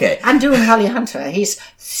mind. Okay. I'm doing Holly Hunter. He's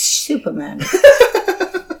Superman.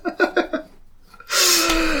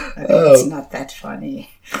 Okay, it's not that funny.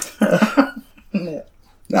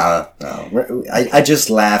 Nah, I just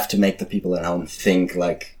laugh to make the people at home think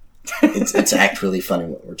like it's actually funny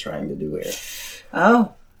what we're trying to do here.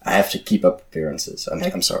 Oh. I have to keep up appearances.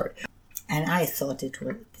 I'm sorry. And I thought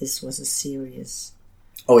this was a serious...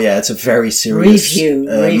 Oh yeah, it's a very serious review.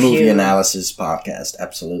 Movie analysis podcast.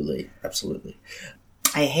 Absolutely.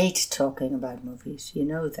 I hate talking about movies. You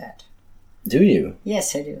know that. Do you?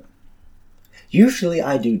 Yes, I do. Usually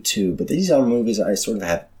I do too, but these are movies I sort of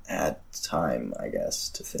have had time, I guess,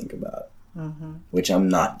 to think about. Mm-hmm. Which I'm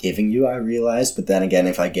not giving you, I realize. But then again,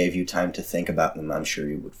 if I gave you time to think about them, I'm sure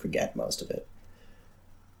you would forget most of it.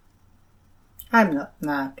 I'm not.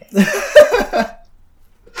 Nah, okay.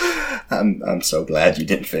 I'm so glad you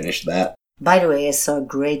didn't finish that. By the way, I saw a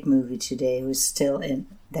great movie today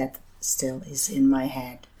that still is in my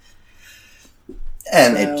head.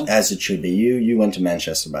 And as it should be. You went to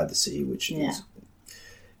Manchester by the Sea, which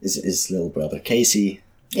is little brother Casey.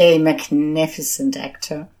 A magnificent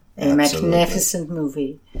actor. A Absolutely. magnificent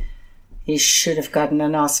movie. He should have gotten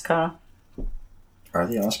an Oscar. Are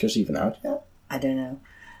the Oscars even out yet? I don't know.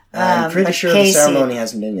 I'm pretty sure the ceremony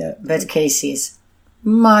hasn't been yet. But Casey is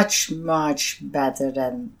much, much better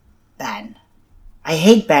than Ben. I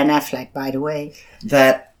hate Ben Affleck, by the way.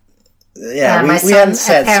 My son hadn't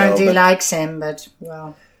said apparently so, likes him, but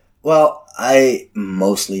well. Well, I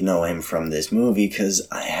mostly know him from this movie because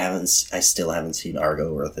I still haven't seen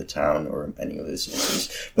Argo or The Town or any of his movies.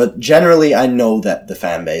 But generally, I know that the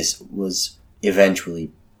fan base was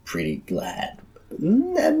eventually pretty glad.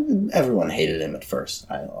 Everyone hated him at first.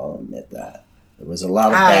 I'll admit that. There was a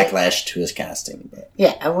lot of backlash to his casting. But.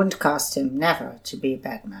 Yeah, I wouldn't cast him never to be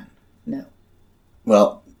Batman. No.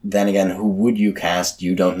 Well, then again, who would you cast?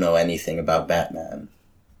 You don't know anything about Batman.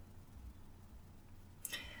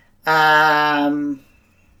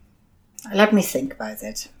 Let me think about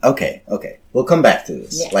it. Okay. We'll come back to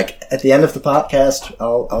this. Yeah. Like, at the end of the podcast,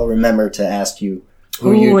 I'll remember to ask you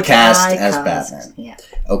who you'd cast as Batman. Yeah.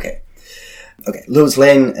 Okay. Lois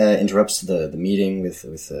Lane interrupts the meeting with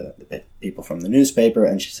the people from the newspaper,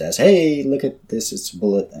 and she says, "Hey, look at this! It's a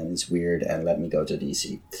bullet, and it's weird, and let me go to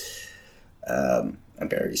DC." And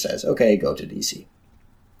Barry says, "Okay, go to DC."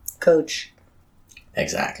 Coach.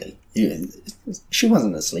 Exactly. She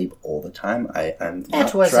wasn't asleep all the time. I'm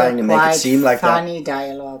not was trying to make it seem like that. Funny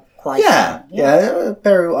dialogue. Quite Yeah, fun. yeah.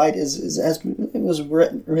 Barry White it was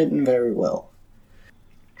written very well.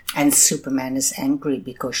 And Superman is angry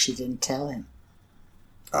because she didn't tell him.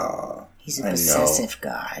 He's a possessive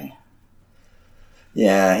guy.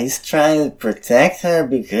 Yeah, he's trying to protect her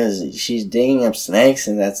because she's digging up snakes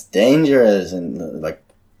and that's dangerous. And like,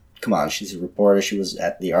 come on, she's a reporter. She was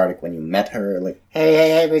at the Arctic when you met her. Like,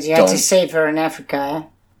 hey, but you had to save her in Africa. Eh?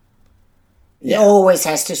 Yeah. He always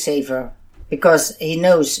has to save her because he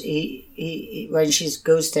knows he when she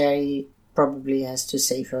goes there, he probably has to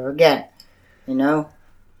save her again. You know.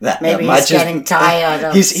 Maybe he's getting tired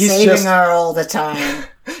of saving her all the time.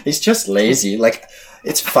 He's just lazy. Like,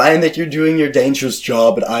 it's fine that you're doing your dangerous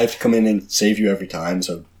job, but I have to come in and save you every time,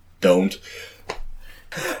 so don't.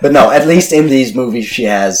 But no, at least in these movies she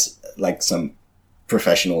has, like, some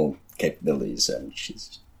professional capabilities, and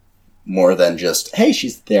she's more than just, hey,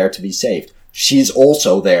 she's there to be saved. She's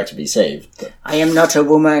also there to be saved. I am not a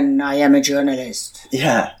woman, I am a journalist.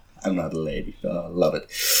 Yeah. I'm not a lady. Oh, love it.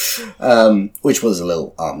 Which was a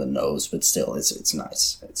little on the nose, but still, it's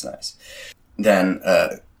nice. It's nice. Then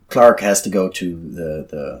Clark has to go to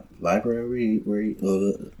the library,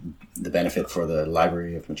 the benefit for the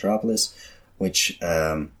Library of Metropolis, which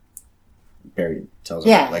Barry tells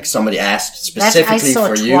her, like somebody asked specifically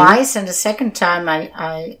for you. I saw twice, and the second time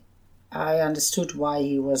I understood why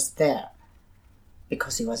he was there.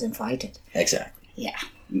 Because he was invited. Exactly. Yeah.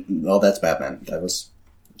 Well, that's Batman. That was...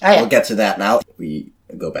 Oh, yeah. We'll get to that now. We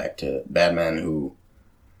go back to Batman, who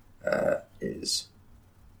is...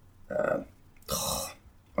 what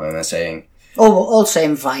am I saying? Oh, also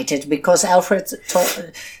invited, because Alfred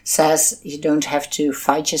says you don't have to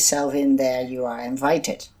fight yourself in there, you are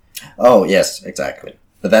invited. Oh, yes, exactly.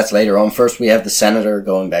 But that's later on. First, we have the senator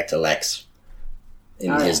going back to Lex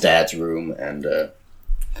in his dad's room, and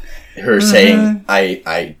her saying,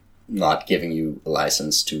 I'm not giving you a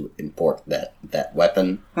license to import that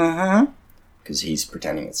weapon. Because he's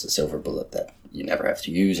pretending it's a silver bullet that you never have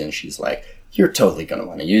to use, and she's like, you're totally going to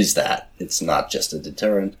want to use that. It's not just a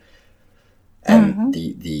deterrent. And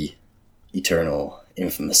the eternal,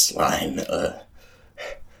 infamous line,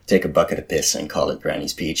 take a bucket of piss and call it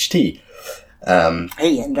Granny's PhD.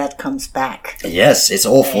 Hey, and that comes back. Yes, it's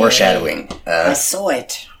all foreshadowing. I saw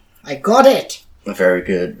it. I got it. Very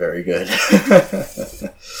good, very good.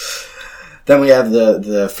 Then we have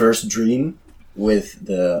the first dream with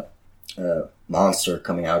the monster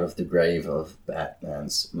coming out of the grave of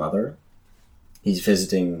Batman's mother. He's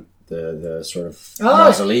visiting the sort of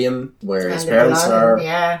mausoleum where his parents are.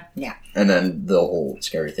 Yeah, yeah. And then the whole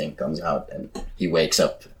scary thing comes out, and he wakes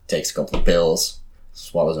up, takes a couple of pills,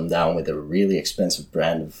 swallows them down with a really expensive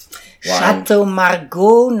brand of wine. Chateau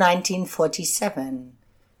Margaux, 1947.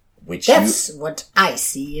 That's what I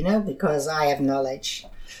see, because I have knowledge.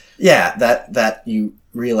 Yeah, that you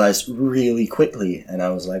realize really quickly, and I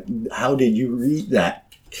was like, how did you read that?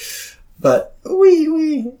 But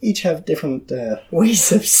we each have different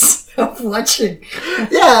ways of watching.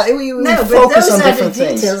 Yeah, we focus on different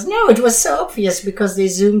things. Details. No, it was so obvious because they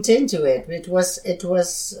zoomed into it. It was.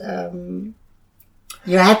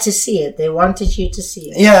 You had to see it. They wanted you to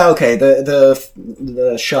see it. Yeah, okay.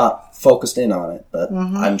 The shot focused in on it, but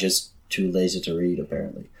I'm just too lazy to read,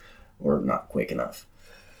 apparently, or not quick enough.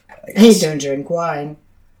 You don't drink wine.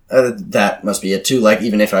 That must be it too. Like,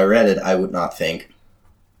 even if I read it, I would not think,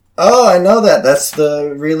 oh, I know that. That's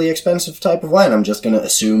the really expensive type of wine. I'm just going to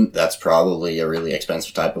assume that's probably a really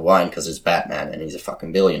expensive type of wine because it's Batman and he's a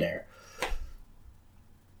fucking billionaire.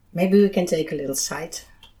 Maybe we can take a little side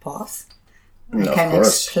path. I can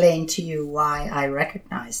explain to you why I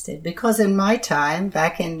recognized it. Because in my time,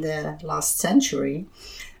 back in the last century,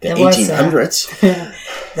 the 1800s,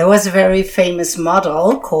 there was a very famous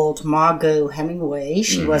model called Margot Hemingway.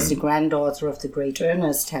 She was the granddaughter of the great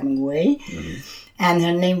Ernest Hemingway. And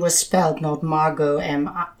her name was spelled not Margot,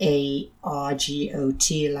 M-A-R-G-O-T,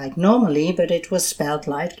 like normally, but it was spelled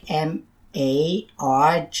like M-A-R-G-A-U-X,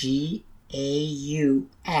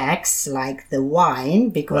 like the wine,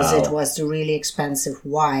 because it was the really expensive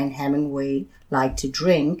wine Hemingway liked to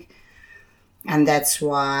drink. And that's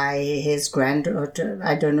why his granddaughter,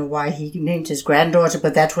 I don't know why he named his granddaughter,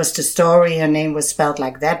 but that was the story. Her name was spelled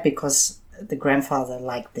like that because the grandfather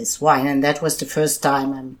liked this wine. And that was the first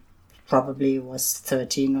time, I probably was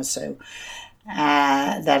 13 or so,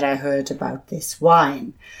 that I heard about this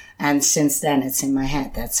wine. And since then it's in my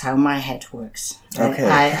head. That's how my head works. Okay.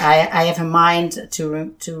 I have a mind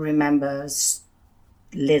to remember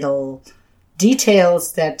little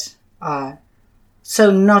details that are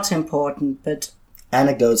so not important, but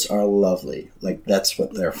anecdotes are lovely. Like, that's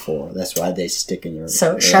what they're for. That's why they stick in your...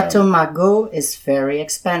 So, Chateau Margaux is very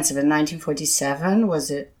expensive. In 1947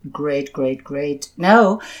 was a great...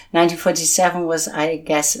 No, 1947 was, I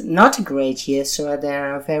guess, not a great year, so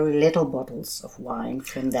there are very little bottles of wine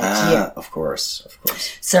from that year. Of course.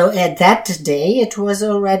 So, at that day, it was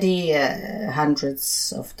already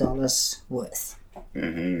hundreds of dollars worth.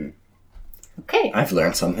 Mm-hmm. Okay. I've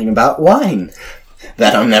learned something about wine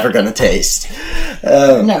that I'm never going to taste.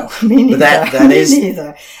 No, me neither.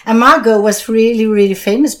 Neither. And Margot was really, really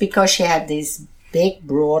famous because she had these big,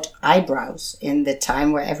 broad eyebrows in the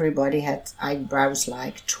time where everybody had eyebrows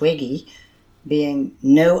like Twiggy, being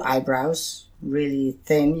no eyebrows, really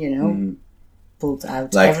thin, pulled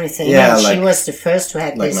out like, everything. Yeah, and she was the first who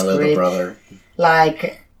had like this my little brother.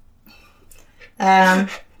 Like,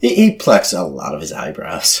 he plucks a lot of his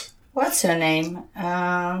eyebrows. What's her name?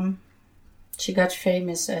 She got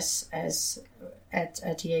famous as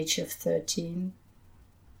at the age of 13.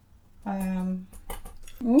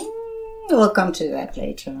 We'll come to that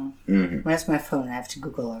later. Where's my phone? I have to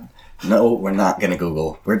Google her. No, we're not going to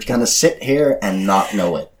Google. We're going to sit here and not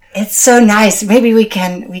know it. It's so nice. Maybe we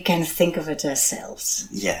can think of it ourselves.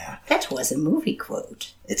 Yeah. That was a movie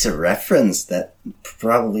quote. It's a reference that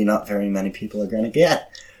probably not very many people are going to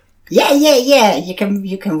get. Yeah. You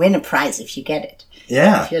can win a prize if you get it.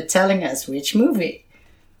 Yeah. If you're telling us which movie.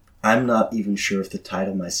 I'm not even sure of the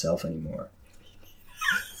title myself anymore.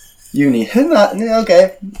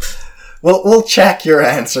 Okay. We'll check your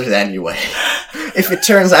answers anyway. If it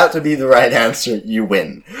turns out to be the right answer, you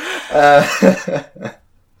win.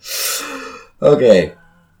 Okay.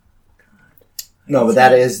 No, but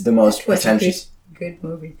that is the most pretentious. Good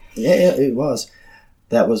movie. Yeah, it was.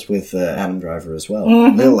 That was with Adam Driver as well.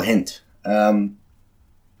 Little hint.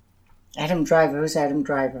 Adam Driver. Who's Adam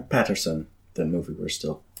Driver? Patterson, the movie we're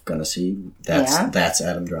still gonna see. That's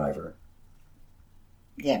Adam Driver.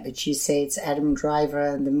 Yeah, but you say it's Adam Driver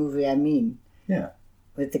in the movie I mean. Yeah.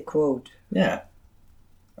 With the quote. Yeah.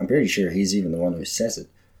 I'm pretty sure he's even the one who says it.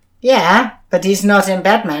 Yeah, but he's not in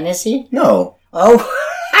Batman, is he? No. Oh,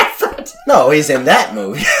 I thought... No, he's in that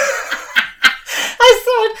movie. I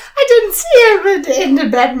thought I didn't see him in the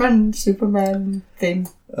Batman Superman thing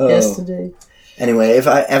yesterday. Anyway, if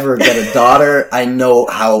I ever get a daughter, I know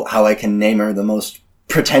how I can name her the most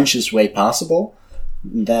pretentious way possible.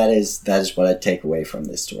 That is what I take away from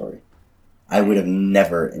this story. I would have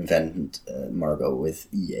never invented Margot with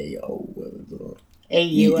E-A-O.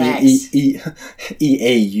 A-U-X.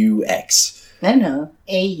 E-A-U-X. No.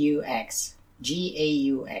 A-U-X.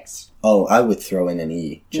 G-A-U-X. Oh, I would throw in an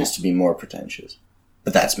E just to be more pretentious.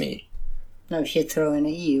 But that's me. No, if you throw in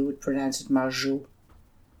an E, you would pronounce it Marjou.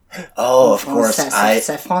 Oh, of course.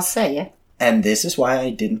 C'est français, yeah? And this is why I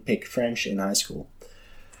didn't pick French in high school.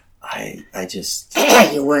 I just...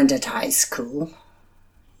 You weren't at high school.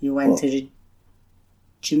 You went to the...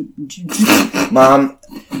 Mom,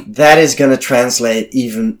 that is gonna translate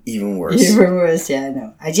even worse. Even worse, yeah, I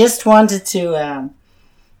know. I just wanted to...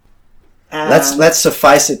 Let's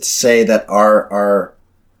suffice it to say that our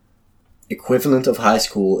equivalent of high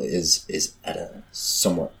school is at a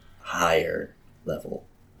somewhat higher level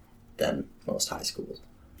than most high schools.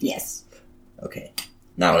 Yes. Okay.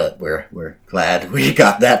 Now that we're glad we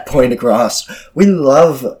got that point across, we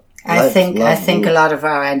love. I think a lot of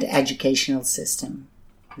our educational system,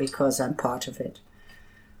 because I'm part of it.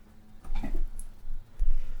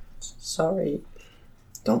 Sorry.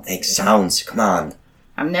 Don't make sounds. Come on.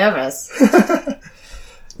 I'm nervous.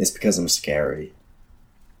 It's because I'm scary.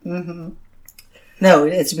 Mm-hmm. No,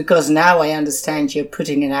 it's because now I understand you're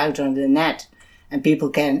putting it out on the net and people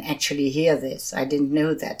can actually hear this. I didn't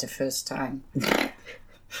know that the first time.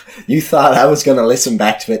 You thought I was going to listen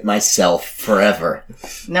back to it myself forever.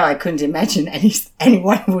 No, I couldn't imagine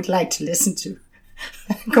anyone would like to listen to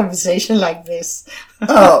a conversation like this.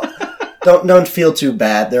 Oh, don't feel too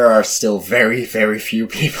bad. There are still very, very few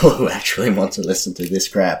people who actually want to listen to this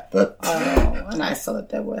crap. But and I thought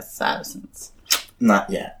there were thousands. Not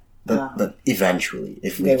yet. But eventually,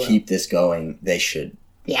 if we keep this going, they should.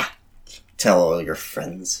 Yeah. Tell all your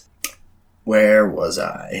friends. Where was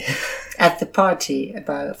I? At the party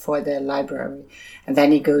for the library. And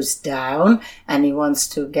then he goes down and he wants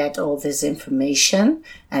to get all this information.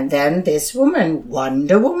 And then this woman,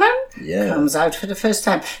 Wonder Woman, comes out for the first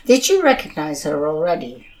time. Did you recognize her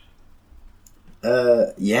already?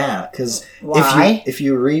 Yeah, because if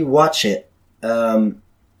you rewatch it,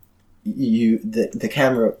 the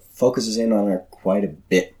camera focuses in on her quite a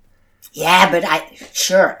bit. Yeah, but I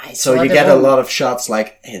saw so you get a lot of shots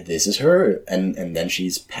like, hey, this is her, and then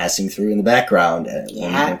she's passing through in the background,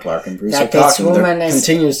 and Clark and Bruce are talking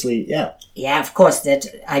continuously. Yeah, of course, that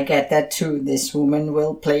I get that too. This woman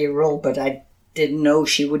will play a role, but I didn't know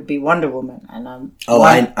she would be Wonder Woman, and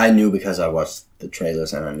I knew because I watched the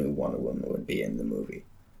trailers and I knew Wonder Woman would be in the movie.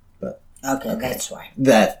 But okay, that's why.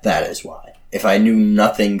 That is why. If I knew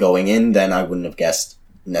nothing going in, then I wouldn't have guessed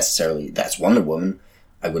necessarily that's Wonder Woman.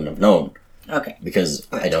 I wouldn't have known. Okay. Because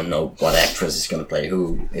I don't know what actress is going to play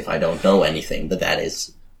who if I don't know anything, but that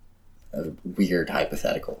is a weird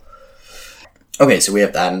hypothetical. Okay, so we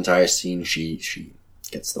have that entire scene. She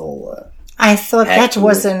gets the whole... I thought that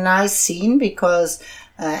was a nice scene because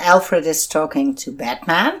Alfred is talking to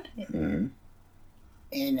Batman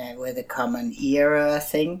with a common era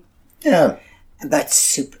thing. Yeah. But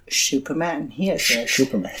Superman hears it.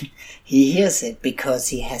 Superman. He hears it because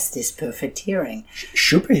he has this perfect hearing.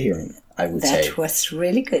 Super hearing, I would say. That was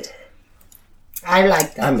really good. I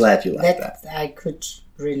like that. I'm glad you like that. I could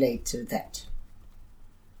relate to that.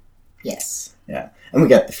 Yes. Yeah. And we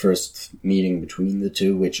get the first meeting between the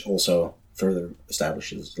two, which also further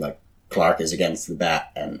establishes, like, Clark is against the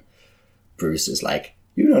Bat, and Bruce is like,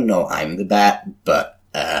 you don't know I'm the Bat, but,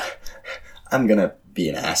 I'm gonna be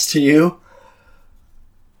an ass to you.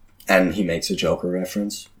 And he makes a Joker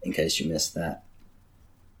reference, in case you missed that.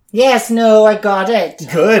 Yes, no, I got it.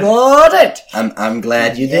 Good. I got it. I'm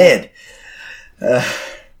glad you did.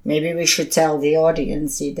 Maybe we should tell the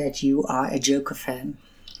audience that you are a Joker fan.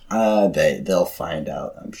 They'll find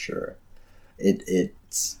out, I'm sure.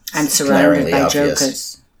 It's I'm surrounded by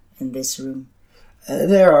Jokers in this room.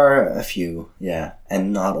 There are a few, yeah.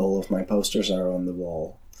 And not all of my posters are on the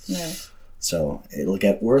wall. No. So it'll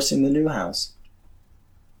get worse in the new house.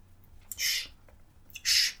 Shh.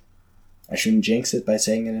 I shouldn't jinx it by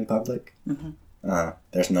saying it in public. Mm-hmm.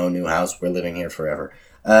 There's no new house. We're living here forever.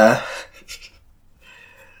 The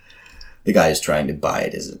guy who's trying to buy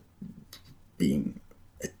it is being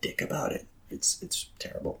a dick about it. It's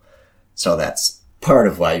terrible. So that's part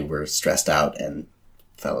of why we're stressed out and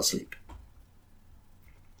fell asleep.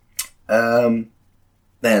 Then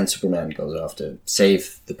Superman goes off to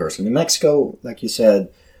save the person in Mexico, like you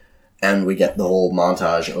said. And we get the whole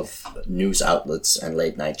montage of news outlets and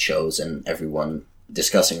late night shows and everyone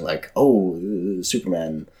discussing like, oh,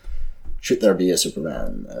 Superman, should there be a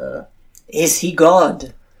Superman? Is he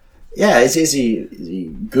God? Yeah, is he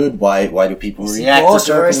good? Why do people react a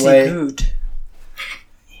certain way? Good?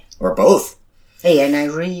 Or both? Hey, and I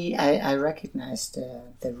recognized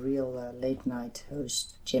the real late night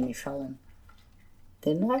host, Jimmy Fallon.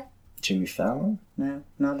 Didn't I? Jimmy Fallon? No,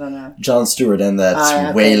 not on that. Jon Stewart, and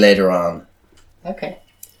that's way later on. Okay.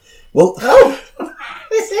 Well, Oh,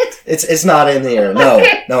 is it? it's not in here. No,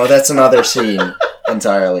 Okay. no, that's another scene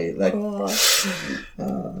entirely. Like,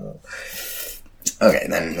 okay,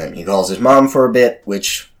 then he calls his mom for a bit,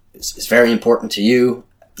 which is very important to you.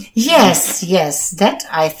 Yes, that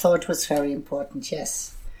I thought was very important,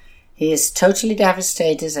 yes. He is totally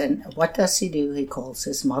devastated, and what does he do? He calls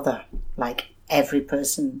his mother, like every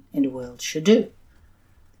person in the world should do.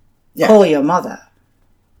 Yeah. Call your mother.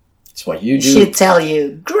 It's what you do. She'd tell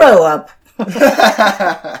you, grow up.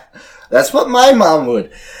 That's what my mom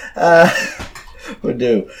would do.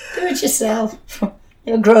 Do it yourself.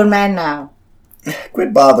 You're a grown man now.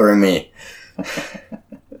 Quit bothering me.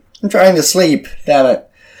 I'm trying to sleep. Damn it.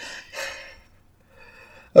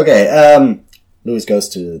 Okay, Lewis goes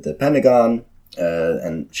to the Pentagon,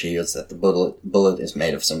 and she hears that the bullet is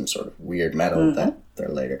made of some sort of weird metal that they're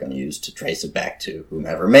later going to use to trace it back to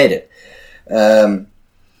whomever made it.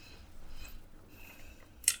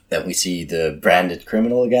 Then we see the branded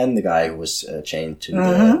criminal again, the guy who was chained to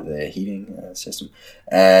the heating system.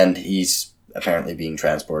 And he's apparently being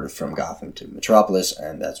transported from Gotham to Metropolis,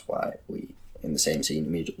 and that's why we, in the same scene,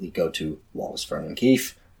 immediately go to Wallace Vernon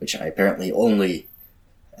Keefe, which I apparently only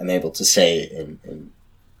am able to say in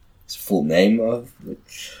his full name of.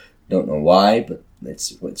 Don't know why, but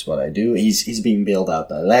it's what I do. He's being bailed out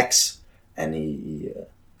by Lex, and he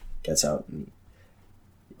gets out and...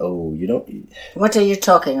 Oh, you don't... What are you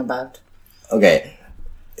talking about? Okay,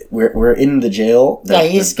 we're in the jail. Yeah,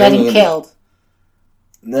 he's getting killed.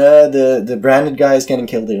 The branded guy is getting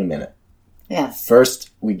killed in a minute. Yeah. First,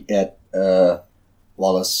 we get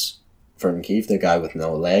Wallace Vernon Keefe, the guy with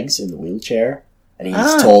no legs in the wheelchair, and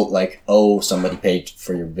he's told, like, oh, somebody paid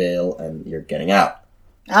for your bail and you're getting out.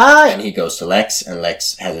 And he goes to Lex, and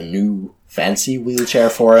Lex has a new fancy wheelchair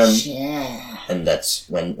for him. Yeah. And that's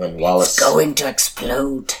when Wallace... It's going to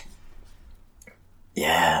explode.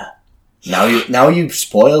 Yeah. Now you've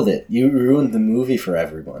spoiled it. You ruined the movie for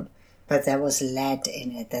everyone. But there was lead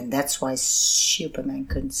in it, and that's why Superman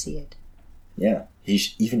couldn't see it. Yeah.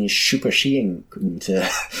 Even his super seeing couldn't...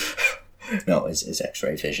 No, it's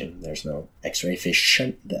X-ray vision. There's no X-ray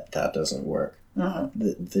vision. That doesn't work.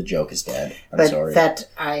 The joke is dead. I'm sorry. But that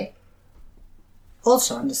I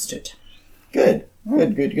also understood. Good.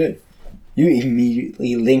 You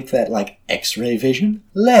immediately linked that, like, X-ray vision?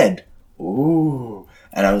 Lead. Ooh.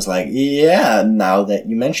 And I was like, yeah, now that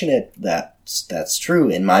you mention it, that's true.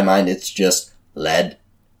 In my mind, it's just lead.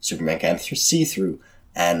 Superman can't see through.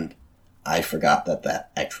 And I forgot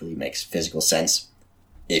that actually makes physical sense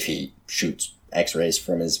if he shoots X-rays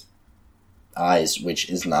from his eyes, which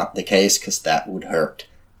is not the case, because that would hurt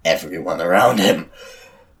everyone around him.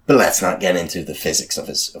 But let's not get into the physics of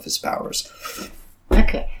his powers.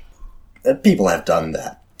 Okay. People have done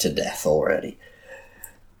that to death already.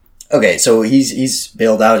 Okay, so he's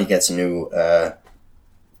bailed out. He gets a new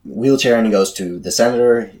wheelchair, and he goes to the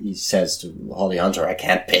senator. He says to Holly Hunter, "I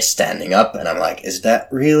can't piss standing up." And I'm like, "Is that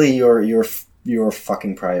really your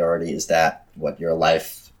fucking priority? Is that what your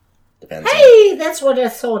life depends on?" Hey, that's what I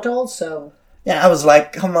thought also. Yeah, I was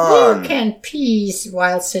like, "Come on." You can pee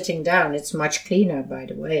while sitting down. It's much cleaner, by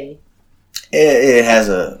the way. It has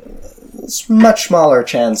a much smaller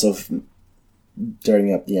chance of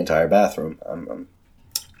dirtying up the entire bathroom.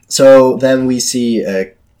 So then we see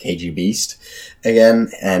KG Beast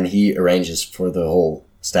again, and he arranges for the whole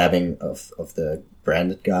stabbing of the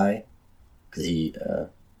branded guy, because he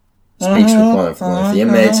speaks with one of the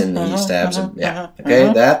inmates, and he stabs him. Yeah,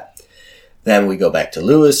 okay, that. Then we go back to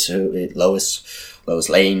Lois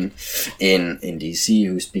Lane in DC,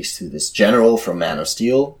 who speaks to this general from Man of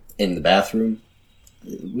Steel in the bathroom.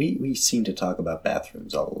 We seem to talk about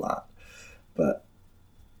bathrooms a lot, but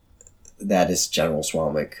that is General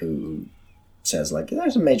Swanwick, who says, like,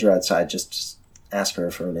 there's a major outside, just ask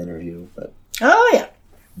her for an interview. But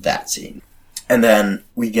that scene. And then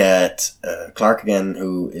we get Clark again,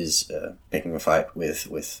 who is picking a fight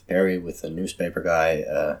with Perry, with the newspaper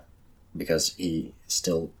guy, because he's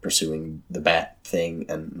still pursuing the bat thing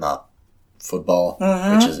and not football,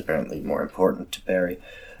 which is apparently more important to Perry.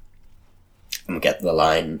 And we get the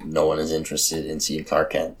line, "No one is interested in seeing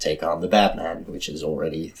Clark Kent take on the Batman," which is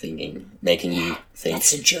already making you think...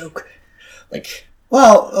 That's a joke. Like,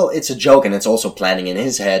 well, it's a joke, and it's also planning in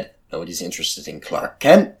his head, nobody's interested in Clark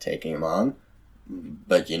Kent taking him on,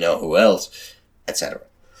 but you know who else, etc.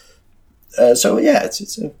 So yeah,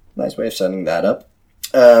 it's a nice way of setting that up.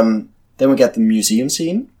 Then we get the museum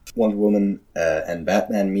scene. Wonder Woman and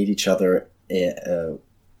Batman meet each other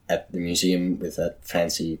at the museum with that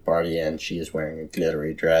fancy party, and she is wearing a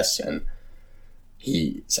glittery dress, and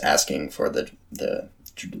he's asking for the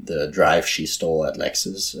the drive she stole at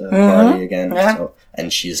Lex's party again. Yeah. So,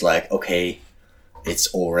 and she's like, okay,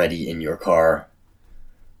 it's already in your car.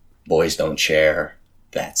 Boys don't share.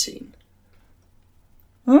 That scene.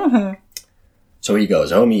 Mm-hmm. So he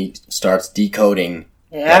goes home, he starts decoding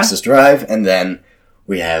Yeah. Lex's drive, and then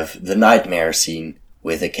we have the nightmare scene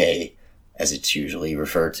with a K, as it's usually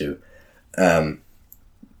referred to.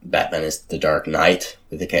 Batman is the Dark Knight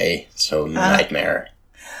with a K, so nightmare.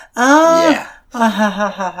 Oh. Yeah.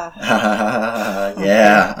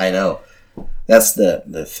 Yeah, I know. That's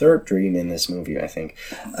the third dream in this movie, I think.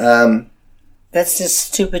 That's the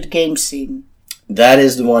stupid game scene. That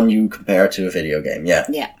is the one you compare to a video game, yeah.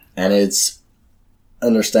 Yeah. And it's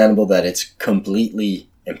understandable that it's completely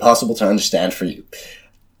impossible to understand for you.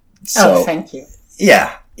 So, Thank you.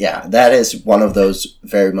 yeah, that is one of those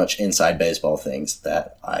very much inside baseball things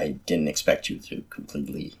that I didn't expect you to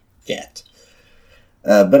completely get.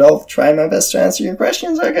 But I'll try my best to answer your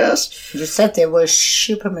questions, I guess. You said they were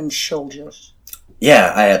Superman soldiers.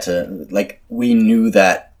 Yeah, I had to, we knew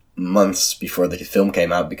that months before the film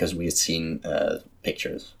came out because we had seen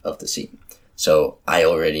pictures of the scene. So I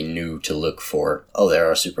already knew to look for,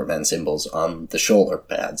 there are Superman symbols on the shoulder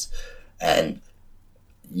pads. And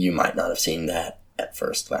you might not have seen that at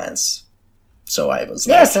first glance. So I was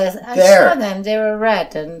Yes, like, I there. saw them. They were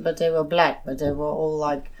red, but they were black. But they were all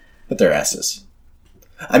like... But they're S's.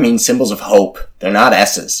 I mean, symbols of hope. They're not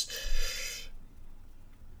S's.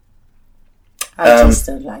 I just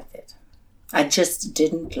don't like it. I just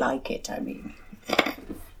didn't like it, I mean.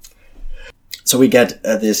 So we get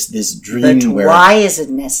this dream But where... why is it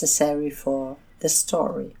necessary for the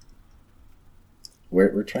story?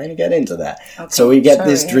 We're trying to get into that. Okay, So we get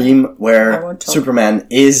this sorry, dream I where won't talk. Superman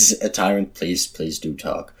is a tyrant. Please do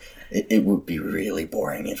talk. It would be really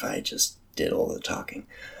boring if I just did all the talking.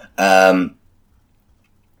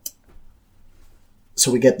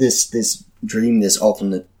 So we get this dream, this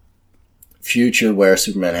alternate future where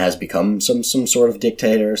Superman has become some sort of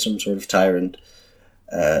dictator, some sort of tyrant.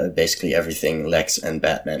 Basically everything Lex and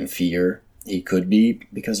Batman fear he could be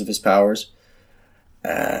because of his powers.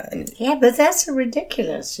 Yeah, but that's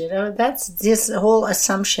ridiculous, this whole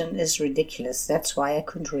assumption is ridiculous. That's why I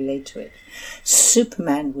couldn't relate to it.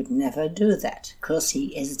 Superman would never do that, because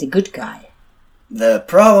he is the good guy. The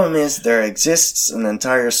problem is there exists an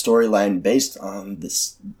entire storyline based on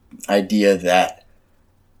this idea that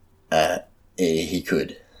he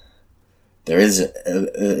could. There is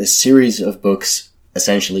a series of books,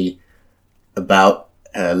 essentially, about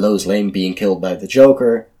Lois Lane being killed by the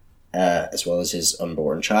Joker, as well as his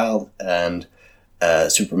unborn child, and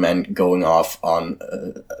Superman going off on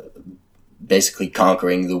basically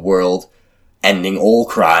conquering the world, ending all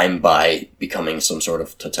crime by becoming some sort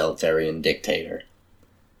of totalitarian dictator.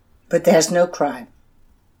 But there's no crime.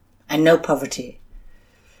 And no poverty.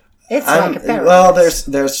 It's like a paradise. Well,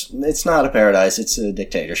 there's it's not a paradise, it's a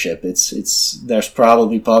dictatorship. There's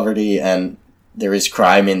probably poverty, and there is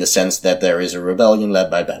crime in the sense that there is a rebellion led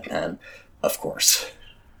by Batman, of course.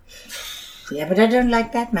 Yeah, but I don't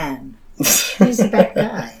like Batman. He's a bad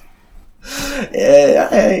guy.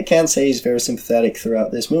 I can't say he's very sympathetic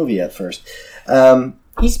throughout this movie at first.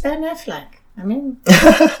 He's Ben Affleck. I mean...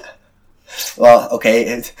 Well,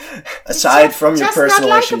 okay, aside from your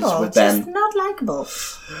personal issues with Ben... Just not likable.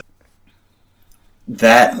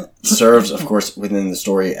 That serves, of course, within the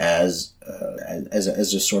story as a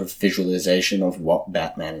sort of visualization of what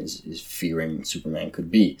Batman is fearing Superman could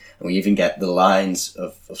be. And we even get the lines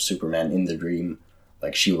of Superman in the dream,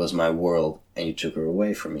 like, she was my world, and you took her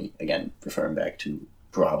away from me. Again, referring back to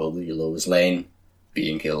probably Lois Lane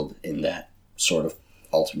being killed in that sort of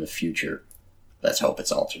alternate future. Let's hope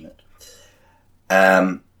it's alternate.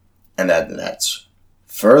 And that's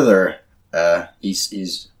further,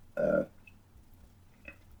 he's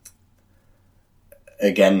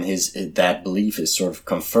again, that belief is sort of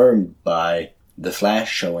confirmed by the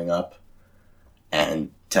Flash showing up and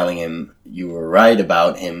telling him, you were right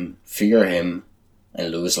about him, fear him,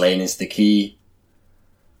 and Lois Lane is the key,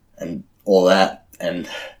 and all that, and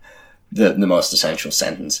the most essential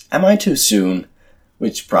sentence, am I too soon?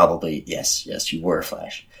 Which probably, yes, you were,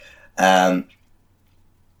 Flash.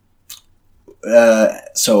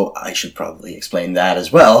 So I should probably explain that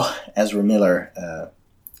as well. Ezra Miller,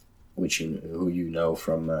 who you know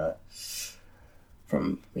from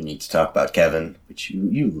We Need to Talk About Kevin, which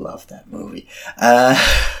you love that movie.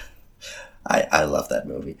 I love that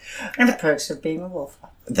movie. And The Perks of Being a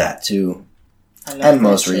Wallflower. That too. And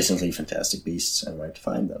most recently, Fantastic Beasts and Where to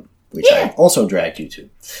Find Them, which I also dragged you to.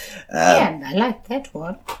 Yeah, I like that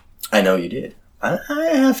one. I know you did. I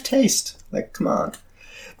have taste. Like, come on.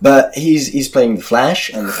 But he's playing the Flash,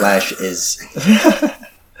 and the Flash is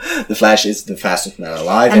the Flash is the fastest man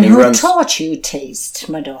alive, And he who runs. taught you taste,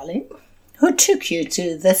 my darling? Who took you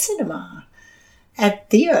to the cinema at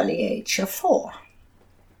the early age of 4?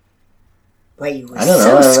 Where you were I don't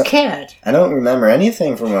so know. scared. I don't remember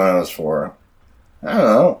anything from when I was 4. I don't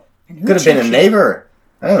know. And who Could have been took a you- neighbor.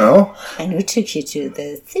 I don't know. And who took you to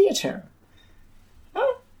the theater?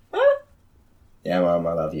 Yeah, Mom,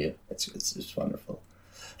 I love you. It's wonderful.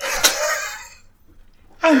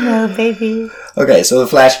 I know, baby. Okay, so the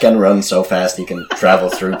Flash can run so fast he can travel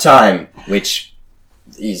through time, which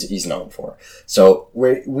he's known for. So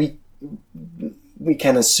we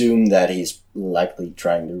can assume that he's likely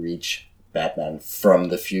trying to reach Batman from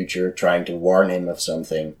the future, trying to warn him of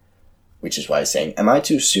something, which is why he's saying, am I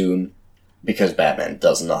too soon? Because Batman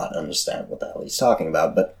does not understand what the hell he's talking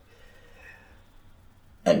about,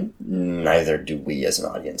 and neither do we as an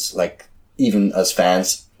audience. Like, even as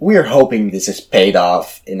fans, we're hoping this is paid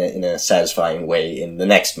off in a satisfying way in the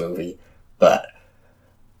next movie, but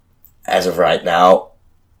as of right now,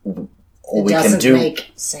 all we can do... Doesn't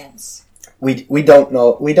make sense. We don't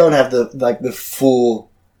know, we don't have the full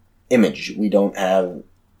image, we don't have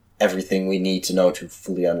everything we need to know to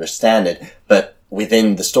fully understand it, but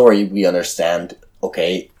within the story we understand,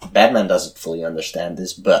 okay, Batman doesn't fully understand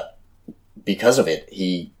this, but because of it,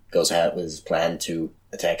 he goes ahead with his plan to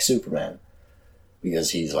attack Superman. Because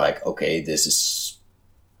he's like, okay, this is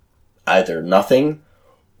either nothing,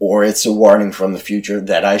 or it's a warning from the future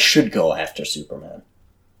that I should go after Superman.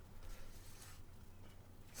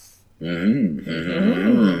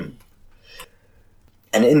 And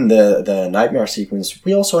in the nightmare sequence,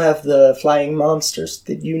 we also have the flying monsters.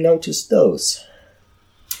 Did you notice those?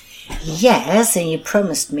 Yes, and you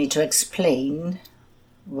promised me to explain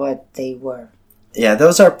what they were. Yeah,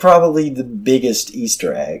 those are probably the biggest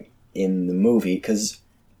Easter egg in the movie, because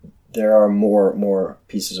there are more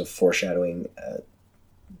pieces of foreshadowing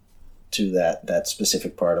to that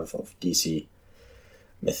specific part of DC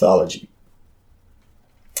mythology.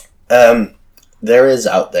 There is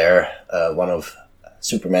out there one of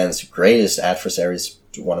Superman's greatest adversaries,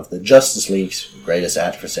 one of the Justice League's greatest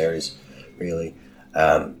adversaries, really,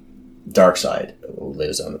 Darkseid, who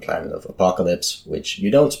lives on the planet of Apocalypse, which you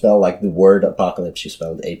don't spell like the word apocalypse, you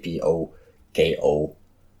spell it Apoko.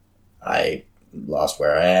 I lost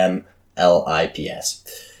where I am, Lips.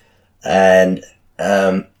 And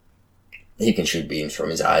he can shoot beams from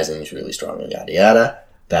his eyes and he's really strong and yada yada.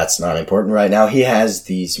 That's not important right now. He has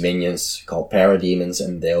these minions called parademons,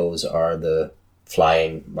 and those are the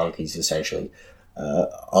flying monkeys, essentially,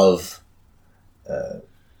 of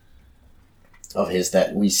his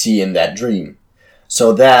that we see in that dream.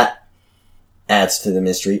 So that adds to the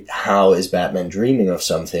mystery. How is Batman dreaming of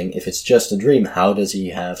something? If it's just a dream, how does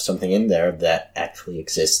he have something in there that actually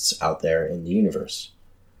exists out there in the universe?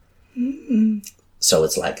 So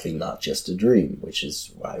it's likely not just a dream, which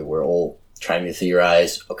is why we're all trying to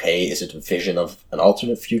theorize, okay, is it a vision of an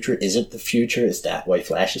alternate future? Is it the future? Is that why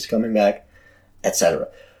Flash is coming back? Etc.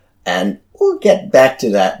 And we'll get back to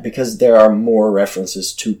that, because there are more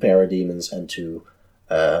references to parademons and to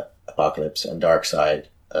Apocalypse and Darkseid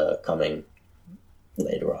coming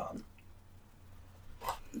later on.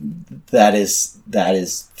 That is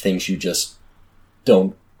things you just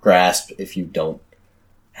don't grasp if you don't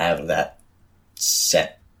have that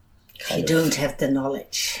set kind You of... don't have the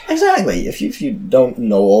knowledge. Exactly. If you don't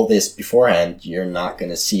know all this beforehand, you're not going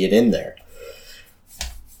to see it in there.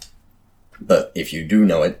 But if you do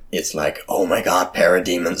know it, it's like, oh my god,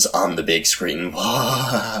 parademons on the big screen.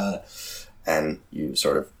 And you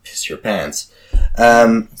sort of piss your pants.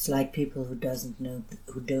 It's like people who don't know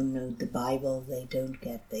the Bible, they don't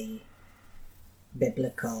get the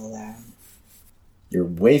biblical... You're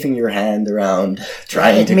waving your hand around,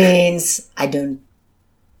 trying it to... means I don't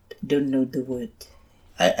know the word.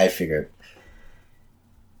 I figured.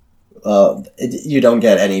 You don't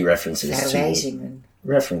get any references to... Verwijzingen.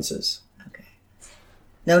 References. Okay.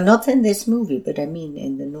 No, not in this movie, but I mean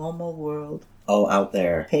in the normal world. Oh, out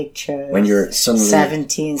there. Pictures. When you're suddenly...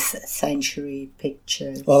 17th century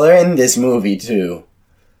pictures. Well, they're in this movie, too.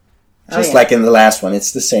 Just like in the last one,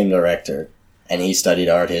 it's the same director. And he studied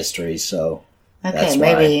art history, so... Okay, that's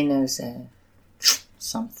maybe why. he knows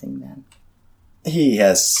something then. He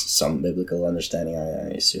has some biblical understanding,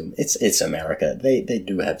 I assume. It's America. They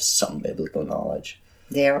do have some biblical knowledge.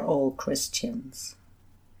 They're all Christians.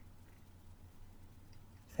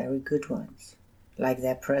 Very good ones. Like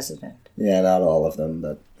their president. Yeah, not all of them,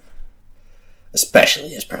 but especially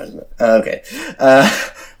his president. Okay.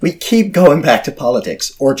 We keep going back to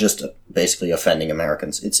politics, or just basically offending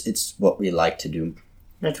Americans. It's what we like to do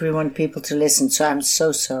That we want people to listen, so I'm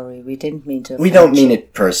so sorry. We didn't mean to. We don't mean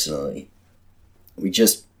it personally. We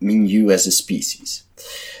just mean you as a species.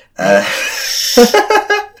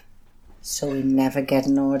 So we never get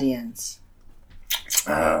an audience.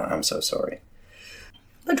 I'm so sorry.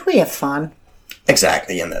 But we have fun.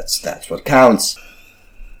 Exactly, and that's what counts.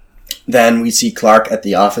 Then we see Clark at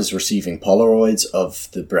the office receiving Polaroids of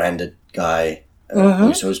the branded guy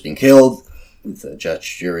who's been killed, with the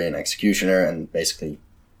judge, jury, and executioner, and basically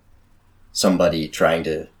somebody trying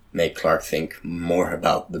to make Clark think more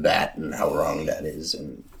about the bat and how wrong that is,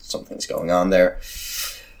 and something's going on there.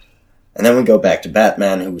 And then we go back to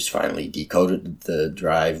Batman, who's finally decoded the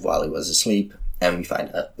drive while he was asleep, and we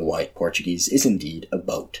find out the White Portuguese is indeed a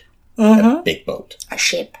boat. A big boat. A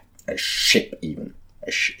ship. A ship, even.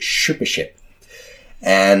 A ship.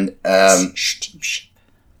 And Steamship.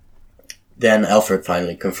 then Alfred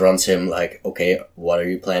finally confronts him, like, okay, what are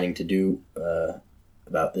you planning to do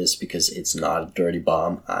about this? Because it's not a dirty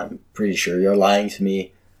bomb. I'm pretty sure you're lying to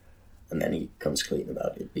me. And then he comes clean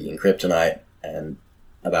about it being kryptonite and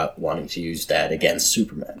about wanting to use that against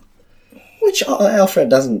Superman. Which Alfred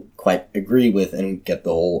doesn't quite agree with, and get the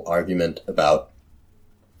whole argument about,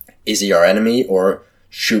 is he our enemy, or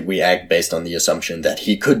should we act based on the assumption that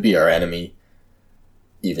he could be our enemy,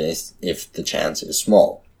 even if the chance is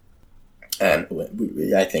small? And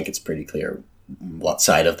I think it's pretty clear what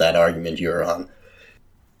side of that argument you're on.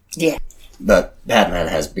 Yeah. But Batman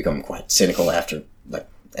has become quite cynical after, like,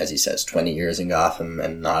 as he says, 20 years in Gotham,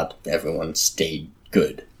 and not everyone stayed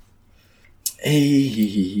good.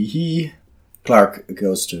 Clark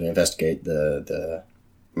goes to investigate the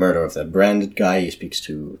murder of that branded guy. He speaks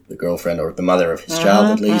to the girlfriend, or the mother of his child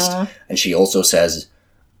at least, and she also says,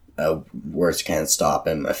 words can't stop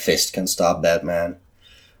him, a fist can stop Batman,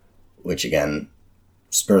 which again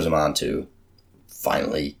spurs him on to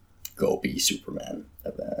finally go be Superman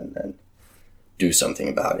and do something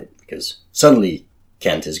about it, because suddenly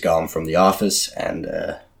Kent is gone from the office, and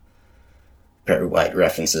Perry White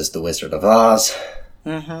references The Wizard of Oz.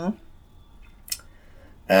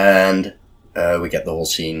 And we get the whole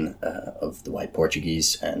scene of the White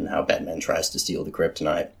Portuguese and how Batman tries to steal the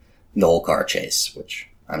kryptonite. And the whole car chase, which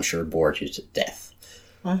I'm sure bored you to death.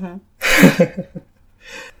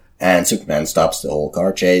 And Superman stops the whole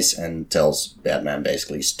car chase and tells Batman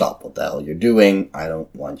basically, stop what the hell you're doing. I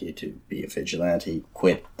don't want you to be a vigilante.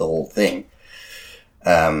 Quit the whole thing.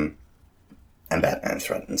 And Batman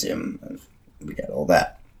threatens him, and we get all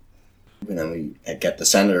that. And then we get the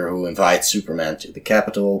senator who invites Superman to the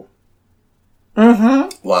Capitol.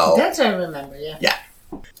 Well, That I remember, yeah. yeah.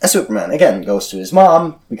 And Superman, again, goes to his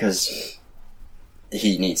mom because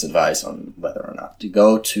he needs advice on whether or not to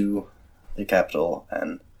go to the Capitol,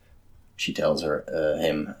 and she tells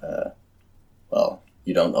him, well,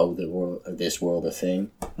 you don't owe this world a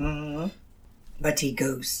thing. But he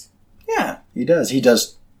goes. Yeah, he does. He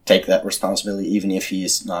does take that responsibility, even if he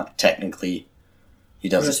is not technically... He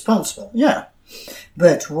does Responsible. Yeah.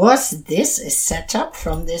 But was this a setup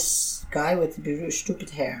from this guy with the stupid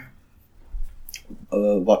hair?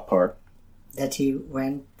 What part? That he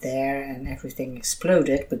went there and everything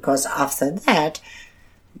exploded, because after that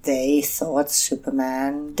they thought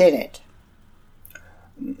Superman did it.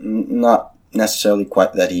 Not necessarily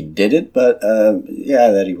quite that he did it, but yeah,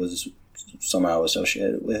 that he was somehow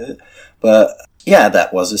associated with it. But yeah,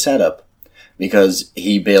 that was a setup, because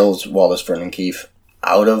he bails Wallace Vernon Keefe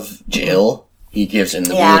out of jail. He gives him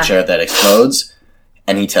the wheelchair that explodes,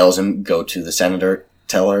 and he tells him, go to the senator,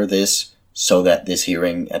 tell her this, so that this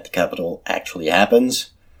hearing at the Capitol actually happens.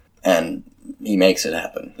 And he makes it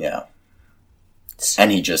happen, yeah.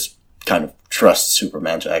 And he just kind of trusts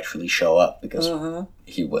Superman to actually show up, because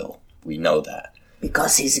he will. We know that.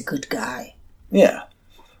 Because he's a good guy. Yeah.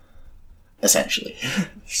 Essentially.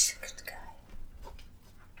 He's a good guy.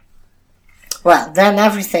 Well, then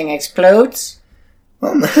everything explodes.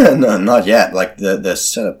 Well, no, not yet. Like, the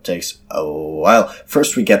setup takes a while.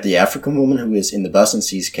 First, we get the African woman who is in the bus and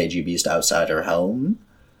sees KG Beast outside her home.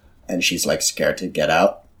 And she's, like, scared to get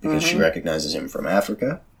out because she recognizes him from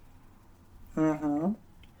Africa. And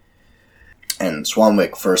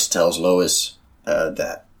Swanwick first tells Lois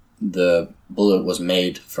that the bullet was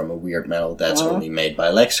made from a weird metal that's only made by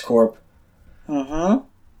LexCorp.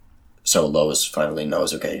 So Lois finally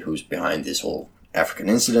knows, okay, who's behind this whole African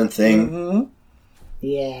incident thing.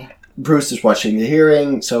 Yeah. Bruce is watching the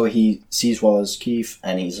hearing, so he sees Wallace Keefe,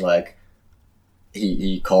 and he's like,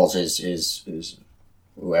 he calls his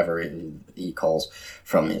whoever he calls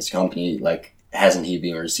from his company, like, hasn't he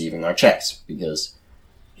been receiving our checks? Because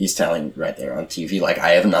he's telling right there on TV, like,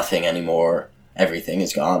 I have nothing anymore, everything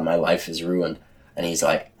is gone, my life is ruined. And he's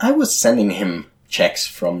like, I was sending him checks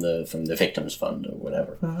from the victims fund or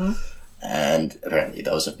whatever. And apparently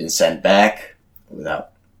those have been sent back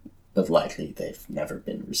but likely they've never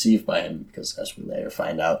been received by him, because as we later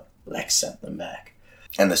find out, Lex sent them back.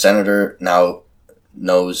 And the senator now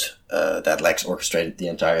knows that Lex orchestrated the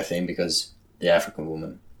entire thing, because the African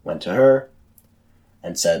woman went to her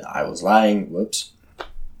and said, I was lying, whoops.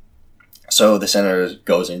 So the senator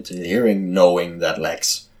goes into the hearing knowing that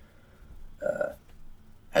Lex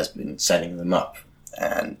has been setting them up.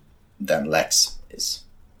 And then Lex is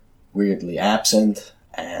weirdly absent,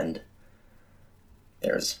 and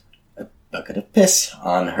there's a bucket of piss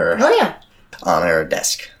on her on her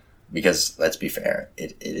desk. Because, let's be fair,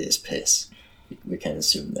 it is piss. We can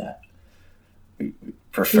assume that. We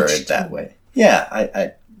prefer it that way. Yeah,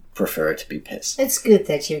 I prefer it to be piss. It's good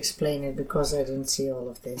that you explain it, because I didn't see all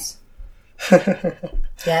of this.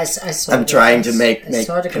 Yes, I saw. I'm trying to make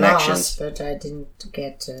saw the connections, glass, but I didn't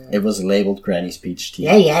get. It was labeled Granny's peach tea.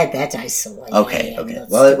 Yeah, that I saw. Okay.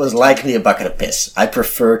 Well, it was likely a bucket of piss. I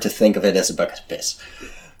prefer to think of it as a bucket of piss,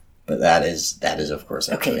 but that is of course.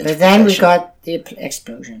 Okay, but then we got the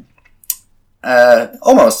explosion.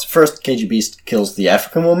 Almost. First, KG Beast kills the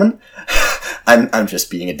African woman. I'm just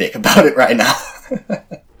being a dick about it right now.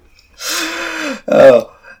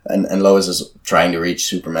 Oh. And Lois is trying to reach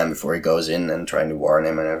Superman before he goes in, and trying to warn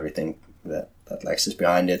him and everything that Lex is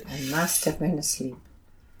behind it. I must have been asleep.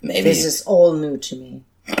 Maybe. This is all new to me.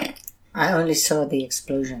 I only saw the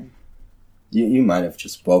explosion. You might have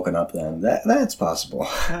just woken up then. That's possible.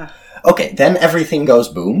 Okay, then everything goes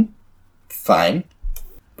boom. Fine.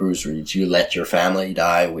 Bruce reads, you let your family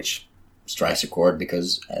die, which strikes a chord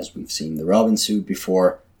because, as we've seen the Robin suit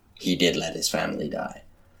before, he did let his family die.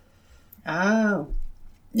 Oh.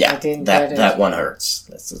 Yeah, that one hurts.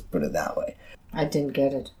 Let's just put it that way. I didn't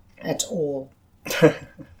get it at all.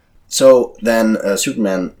 So then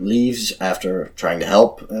Superman leaves after trying to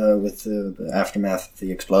help with the aftermath of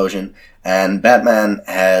the explosion, and Batman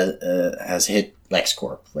has hit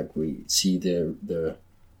LexCorp. Like, we see the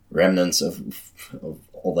remnants of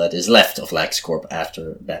all that is left of LexCorp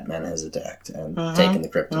after Batman has attacked and taken the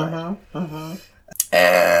kryptonite.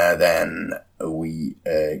 And then we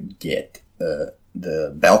get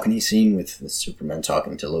the balcony scene with Superman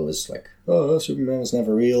talking to Lois, like, oh, Superman was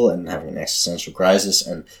never real, and having an existential crisis,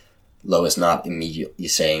 and Lois not immediately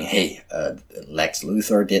saying, hey, Lex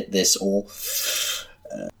Luthor did this all.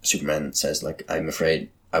 Superman says, like, I'm afraid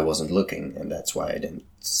I wasn't looking, and that's why I didn't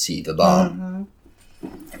see the bomb.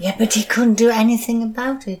 Yeah, but he couldn't do anything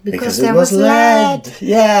about it, because it there was lead.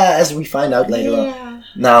 Yeah, as we find out later on.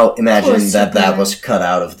 Now, imagine that was cut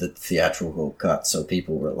out of the theatrical cut, so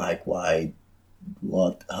people were like, why...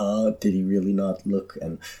 What? Did he really not look?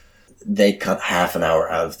 And they cut half an hour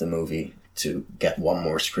out of the movie to get one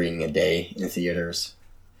more screening a day in theaters,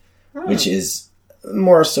 which is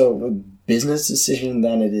more so a business decision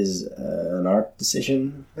than it is an art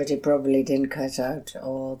decision. But he probably didn't cut out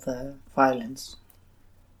all the violence.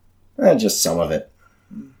 Just some of it.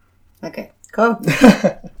 Okay, go.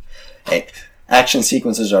 Hey, action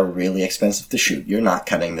sequences are really expensive to shoot. You're not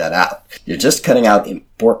cutting that out. You're just cutting out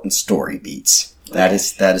important story beats. That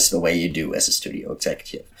is the way you do as a studio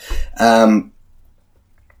executive. Okay,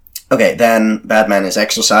 then Batman is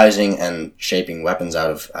exercising and shaping weapons out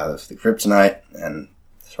of the kryptonite and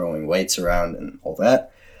throwing weights around and all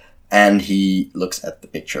that. And he looks at the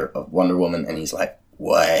picture of Wonder Woman and he's like,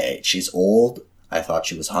 wait, she's old? I thought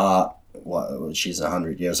she was hot. What? She's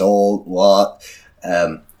 100 years old. What?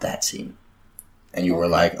 That scene. And you were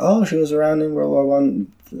like, oh, she was around in World War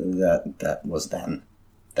One. That was then.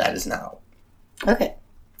 That is now. Okay.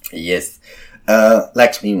 Yes.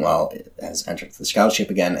 Lex, meanwhile, has entered the scout ship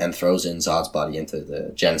again and throws in Zod's body into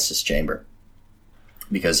the Genesis chamber.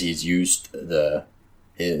 Because he's used the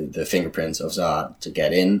fingerprints of Zod to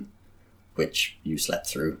get in, which you slept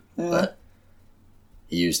through. But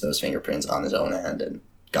he used those fingerprints on his own hand and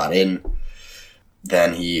got in.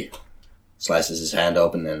 Then he slices his hand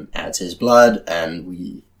open and adds his blood, and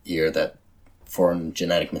we hear that foreign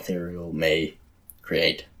genetic material may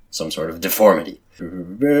create some sort of deformity.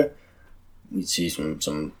 We see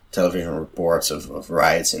some television reports of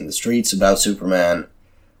riots in the streets about Superman,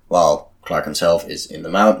 while Clark himself is in the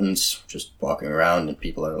mountains, just walking around, and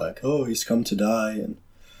people are like, oh, he's come to die, and,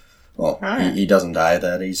 well, he doesn't die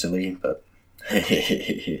that easily, but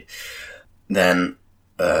then,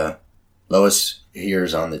 Lois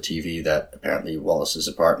hears on the TV that apparently Wallace's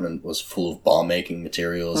apartment was full of bomb-making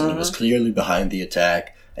materials, and he was clearly behind the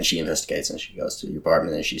attack, and she investigates, and she goes to the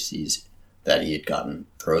apartment, and she sees that he had gotten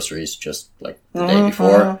groceries just, like, the day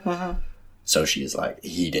before. So she's like,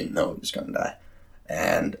 he didn't know he was going to die.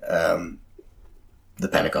 And, the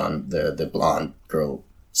Pentagon, the blonde girl,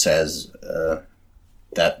 says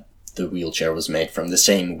that the wheelchair was made from the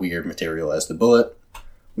same weird material as the bullet,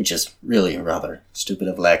 which is really rather stupid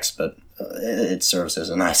of Lex, but it serves as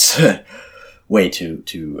a nice way to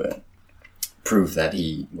prove that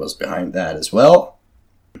he was behind that as well,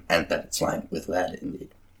 and that it's lined with lead, indeed.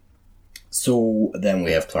 So then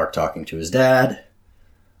we have Clark talking to his dad,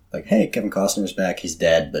 like, hey, Kevin Costner's back, he's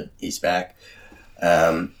dead, but he's back.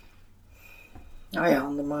 Oh yeah,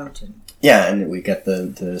 on the mountain. Yeah, and we get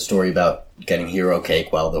the story about getting hero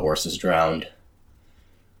cake while the horse is drowned.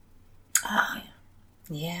 Oh,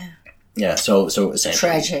 yeah. Yeah, so essentially...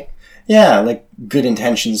 Tragic. Yeah, like, good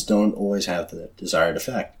intentions don't always have the desired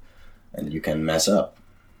effect. And you can mess up.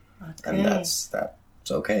 Okay. And that's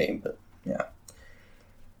okay, but yeah.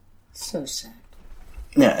 So sad.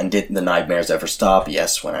 Yeah, and did the nightmares ever stop?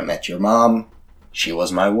 Yes, when I met your mom, she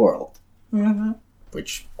was my world. Mm-hmm.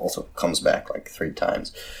 Which also comes back like 3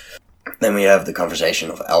 times. Then we have the conversation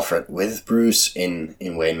of Alfred with Bruce in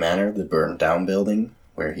Wayne Manor, the burned down building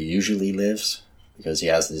where he usually lives, because he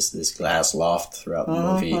has this glass loft throughout the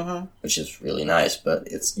movie, which is really nice, but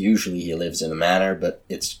it's usually he lives in a manor, but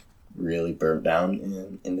it's really burnt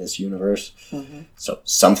down in this universe. Mm-hmm. So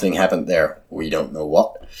something happened there. We don't know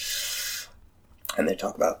what. And they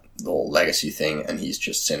talk about the whole legacy thing, and he's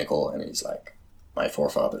just cynical, and he's like, my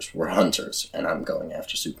forefathers were hunters, and I'm going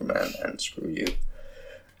after Superman, and screw you.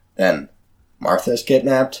 Then Martha's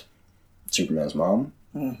kidnapped, Superman's mom.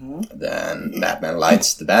 Mm-hmm. Then Batman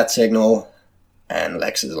lights the bat signal, and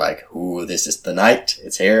Lex is like, ooh, this is the night,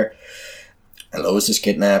 it's here. And Lois is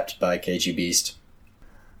kidnapped by KG Beast,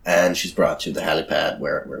 and she's brought to the helipad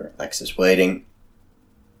where Lex is waiting.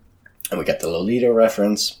 And we get the Lolita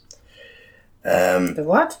reference. The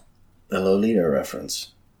what? The Lolita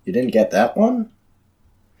reference. You didn't get that one?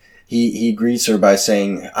 He greets her by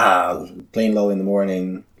saying, plain low in the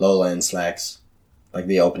morning, Lola in slacks. Like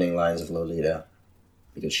the opening lines of Lolita.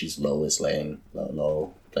 Because she's Lois Lane,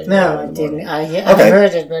 low, plain no, low I in the didn't. morning. I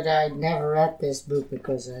heard it, but I never read this book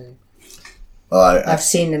because I've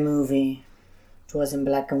seen the movie. It was in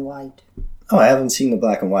black and white. Oh, I haven't seen the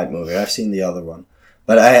black and white movie. I've seen the other one.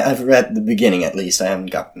 But I've read the beginning at least. I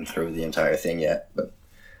haven't gotten through the entire thing yet. But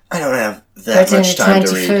I don't have that much time to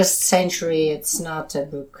read. But in the 21st century, it's not a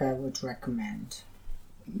book I would recommend.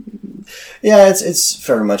 Yeah, it's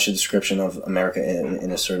very much a description of America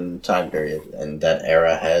in a certain time period, and that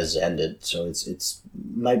era has ended, so it's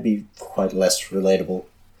might be quite less relatable.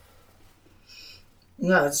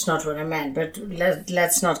 No, it's not what I meant, but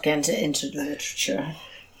let's not get into the literature.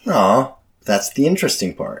 No, that's the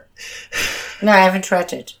interesting part. No, I haven't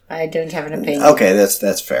read it. I don't have an opinion. Okay,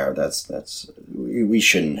 that's fair. We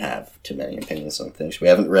shouldn't have too many opinions on things we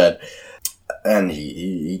haven't read. And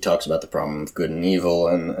he talks about the problem of good and evil,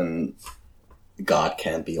 and God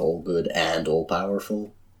can't be all good and all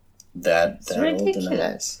powerful. It's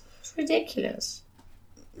ridiculous. It's ridiculous.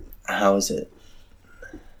 How is it?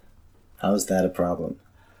 How is that a problem?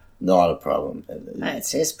 Not a problem.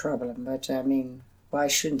 It's his problem, but I mean, why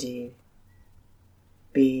shouldn't he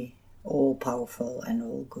be all powerful and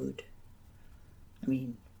all good? I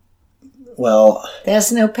mean, well,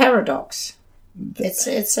 there's no paradox. It's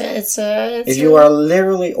if you are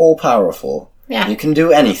literally all powerful, yeah, you can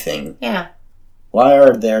do anything. Yeah. Why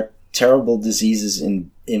are there terrible diseases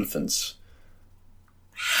in infants?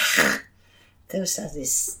 Those are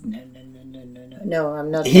this. No. No, I'm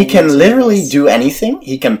not. He can literally do anything.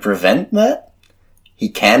 He can prevent that. He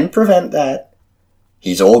can prevent that.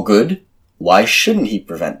 He's all good. Why shouldn't he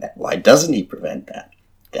prevent that? Why doesn't he prevent that?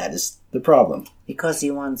 That is the problem. Because he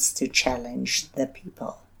wants to challenge the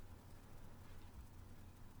people.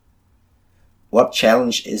 What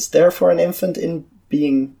challenge is there for an infant in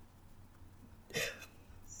being...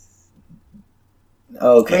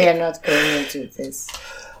 Okay. We are not going into this.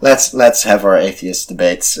 Let's have our atheist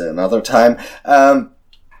debates another time.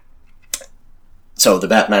 So the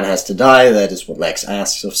Batman has to die. That is what Lex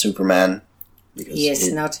asks of Superman. Because he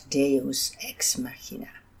is not Deus ex machina.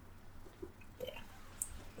 Yeah.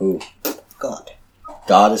 Who? God.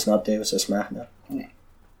 God is not Deus ex machina? No.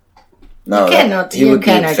 No, he would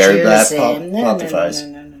be a very bad plot device.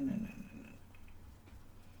 No.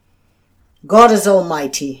 God is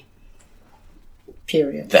almighty.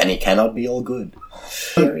 Period. Then he cannot be all good.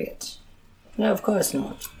 Period. No, of course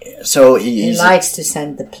not. So he likes to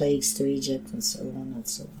send the plagues to Egypt and so on and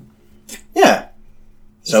so on. Yeah.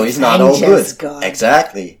 So he's not all good. God.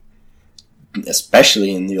 Exactly.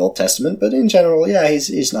 Especially in the Old Testament, but in general, yeah,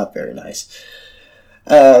 he's not very nice.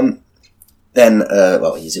 Then,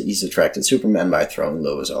 he's attracted Superman by throwing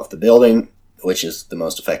Lois off the building, which is the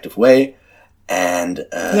most effective way. and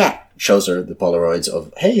shows her the Polaroids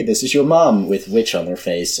of, hey, this is your mom with witch on her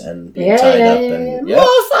face and being tied up. And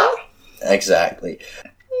Martha! Exactly.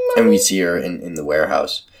 And we see her in the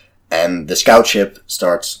warehouse. And the scout ship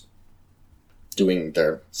starts doing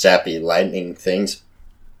their zappy lightning things.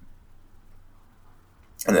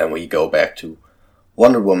 And then we go back to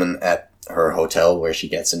Wonder Woman at her hotel where she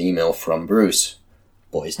gets an email from Bruce.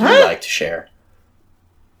 Boys do like to share.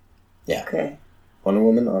 Yeah. Okay. Wonder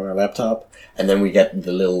Woman on her laptop. And then we get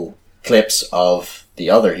the little clips of the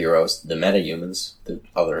other heroes, the metahumans, the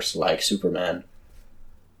others like Superman,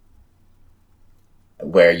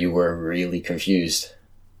 where you were really confused.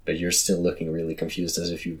 But you're still looking really confused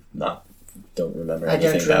as if you don't remember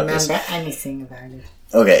anything about this. I don't remember anything about it.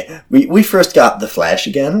 Okay, we first got the Flash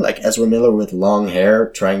again, like Ezra Miller with long hair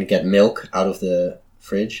trying to get milk out of the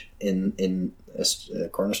fridge in a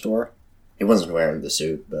corner store. He wasn't wearing the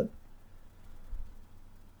suit, but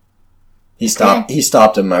he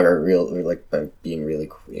stopped him by being really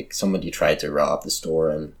quick. Somebody tried to rob the store,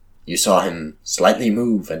 and you saw him slightly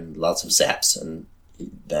move and lots of zaps, and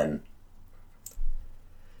then.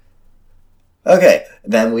 Okay,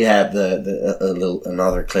 then we have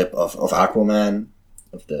another clip of Aquaman,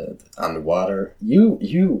 of the underwater.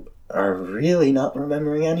 You are really not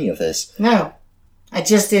remembering any of this. No, I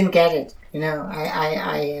just didn't get it.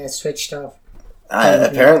 I switched off.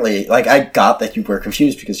 Apparently, I got that you were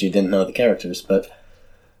confused because you didn't know the characters, but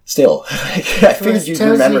still, I figured you'd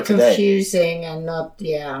totally remember today. Confusing and not.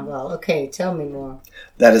 Yeah, well, okay. Tell me more.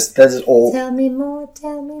 That is all. Tell me more.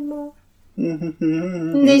 Tell me more.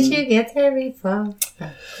 Did you get very far?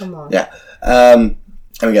 Oh, come on. Yeah. And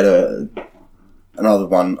we get another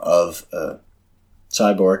one of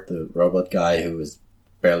Cyborg, the robot guy who has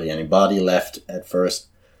barely any body left at first.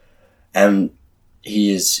 And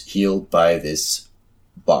he is healed by this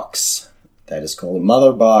box that is called a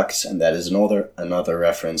Mother Box, and that is another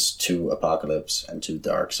reference to Apocalypse and to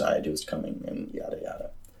Darkseid who's coming and yada yada.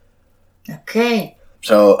 Okay.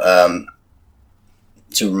 So,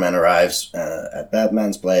 Superman arrives at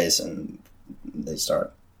Batman's place and they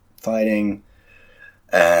start fighting,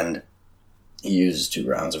 and he uses 2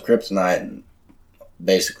 rounds of kryptonite and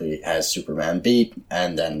basically has Superman beat,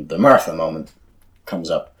 and then the Martha moment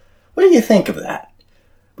comes up. What do you think of that?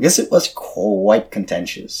 Because it was quite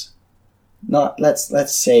contentious.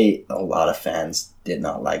 Let's say a lot of fans did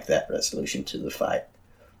not like that resolution to the fight.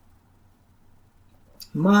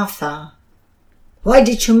 Martha. Why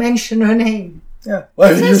did you mention her name? Yeah.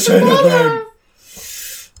 Why did you say her name?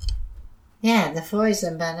 Yeah, the voice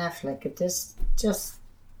in Ben Affleck, it just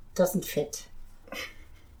doesn't fit.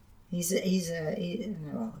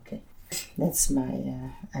 No, okay. That's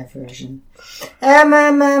my aversion.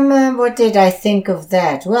 What did I think of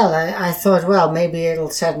that? Well, I thought, well, maybe it'll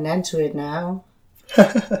set an end to it now.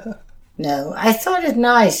 No, I thought it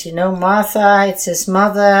nice, Martha, it's his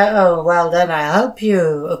mother. Oh, well, then I'll help you.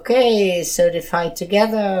 Okay, so they fight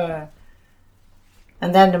together.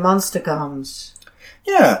 And then the monster comes.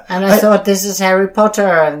 Yeah. And I thought, this is Harry Potter.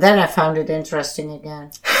 And then I found it interesting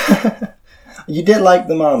again. You did like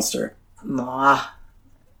the monster.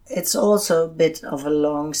 It's also a bit of a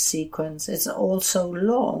long sequence. It's also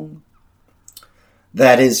long.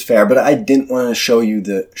 That is fair, but I didn't want to show you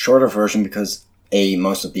the shorter version because A,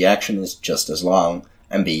 most of the action is just as long,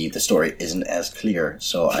 and B, the story isn't as clear.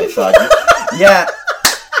 So I thought, yeah.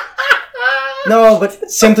 No,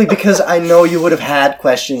 but simply because I know you would have had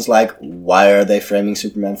questions like, why are they framing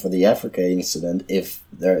Superman for the Africa incident if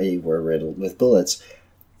they were riddled with bullets?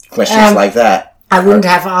 Questions like that. I wouldn't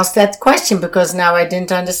have asked that question because now I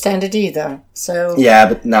didn't understand it either. So yeah,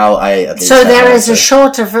 but now I at least so there is a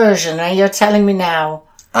shorter version, and you're telling me now.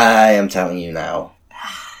 I am telling you now.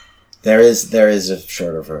 There is a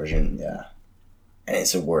shorter version, yeah, and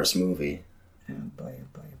it's a worse movie. Oh boy.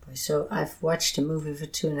 So I've watched the movie for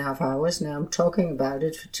 2.5 hours. Now I'm talking about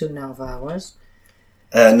it for 2.5 hours.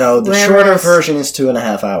 No, the shorter version is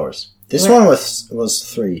 2.5 hours. This one was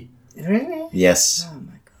 3. Really? Yes. Oh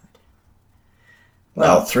my god.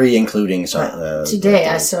 Well, 3 including today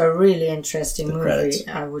I saw a really interesting movie. Credits.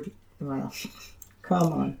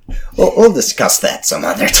 Come on. We'll discuss that some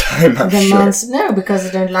other time, I'm sure. No, because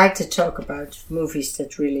I don't like to talk about movies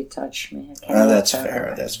that really touch me. That's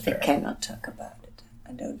fair. That's fair. I cannot talk about it.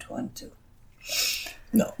 I don't want to.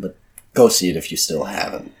 No, but go see it if you still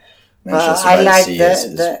haven't. Manchester I like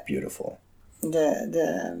is beautiful. Did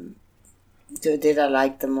I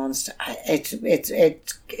like the monster?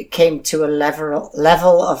 It came to a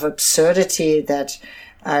level of absurdity that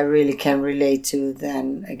I really can relate to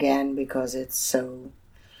then again, because it's so,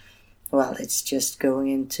 well, it's just going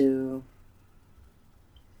into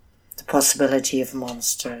the possibility of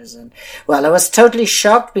monsters. And well, I was totally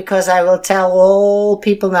shocked because I will tell all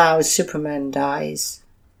people now Superman dies.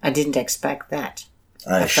 I didn't expect that.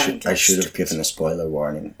 I should have given a spoiler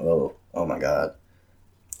warning. Oh my god.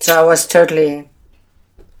 So I was totally...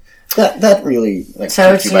 That really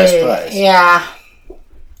took you by surprise. Yeah.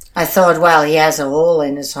 I thought, well, he has a hole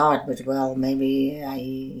in his heart, but well, maybe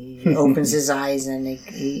he opens his eyes and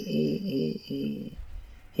he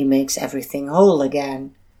makes everything whole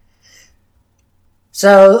again.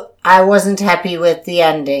 So I wasn't happy with the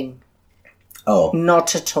ending. Oh.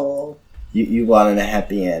 Not at all. You wanted a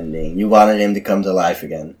happy ending. You wanted him to come to life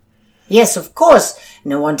again. Yes, of course.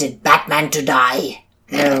 No one wanted Batman to die.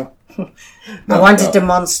 No. I wanted the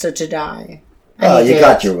monster to die. Oh, you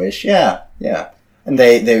got your wish. Yeah. And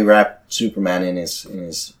they wrapped Superman in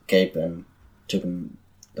his cape and took him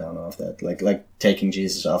down off that. Like taking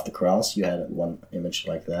Jesus off the cross. You had one image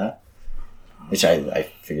like that. Which I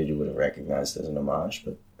figured you would have recognized as an homage,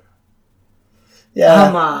 but... Yeah.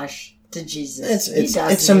 Homage to Jesus.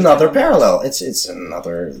 It's another parallel. It's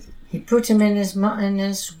another... He put him in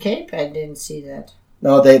his cape? I didn't see that.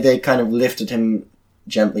 No, they kind of lifted him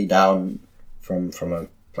gently down from a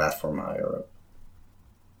platform higher up.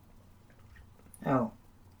 Oh.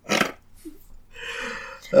 And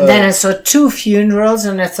then I saw 2 funerals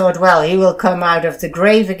and I thought, well, he will come out of the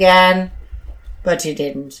grave again. But he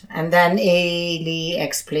didn't. And then Ailey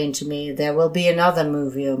explained to me there will be another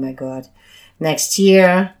movie, oh my god. Next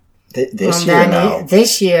year. This year now.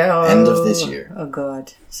 This year. Oh, end of this year. Oh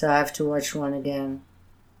god. So I have to watch one again.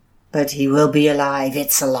 But he will be alive.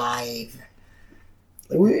 It's alive.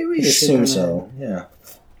 We assume so, yeah.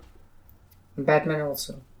 Batman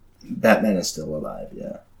also. Batman is still alive,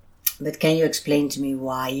 yeah. But can you explain to me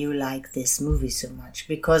why you like this movie so much?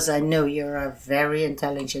 Because I know you're a very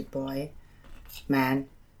intelligent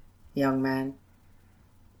young man.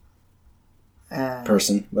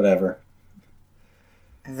 Person, whatever.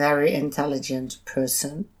 A very intelligent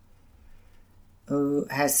person who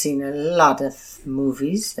has seen a lot of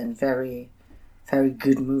movies and very, very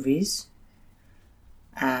good movies.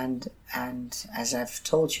 And as I've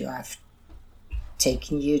told you, I've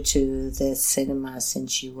taken you to the cinema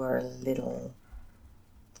since you were a little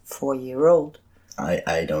 4-year-old.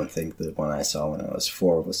 I don't think the one I saw when I was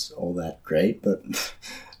 4 was all that great, but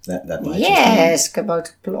that might just be...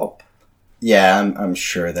 about Plop. Yeah, I'm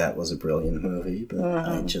sure that was a brilliant movie, but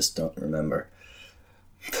I just don't remember.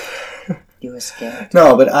 You were scared.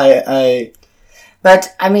 No, but I...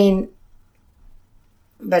 But, I mean...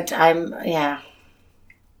 But I'm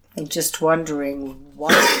just wondering,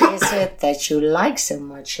 what is it that you like so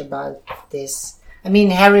much about this? I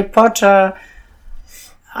mean, Harry Potter,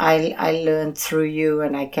 I learned through you,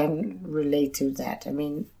 and I can relate to that. I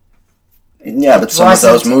mean... Yeah, but some of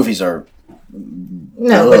those movies are...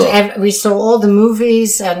 No, but we saw all the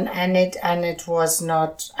movies, and it was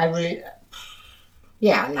not... I really...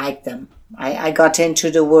 Yeah, I liked them. I got into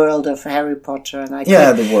the world of Harry Potter, and I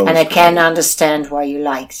can understand why you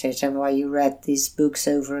liked it and why you read these books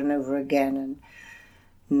over and over again and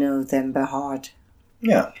know them by heart.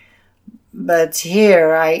 Yeah. But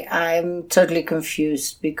here I'm totally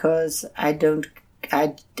confused because I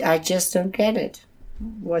just don't get it.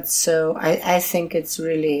 I think it's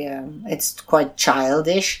really it's quite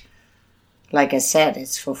childish. Like I said,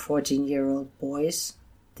 it's for 14-year-old boys,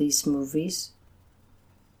 these movies.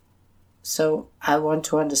 So I want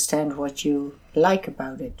to understand what you like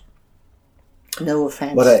about it. No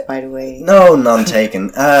offense, by the way. No, none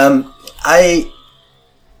taken.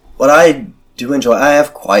 What I do enjoy, I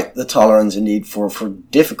have quite the tolerance indeed for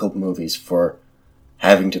difficult movies, for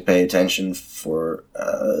having to pay attention, for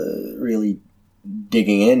really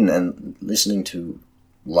digging in and listening to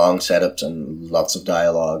long setups and lots of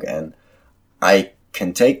dialogue, and I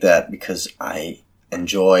can take that because I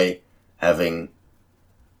enjoy having...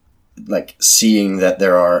 seeing that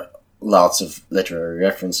there are lots of literary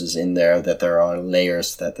references in there, that there are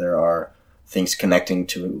layers, that there are things connecting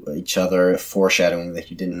to each other, foreshadowing that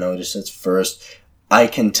you didn't notice at first. I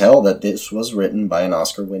can tell that this was written by an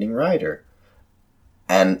Oscar-winning writer.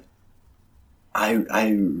 And I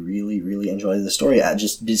really, really enjoy the story.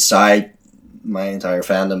 Just beside my entire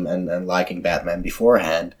fandom and liking Batman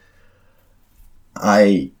beforehand,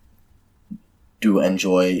 I do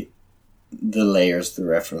enjoy the layers, the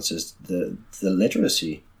references, the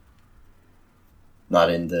literacy. Not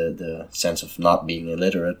in the sense of not being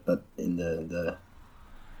illiterate, but in the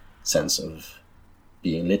sense of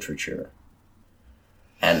being literature.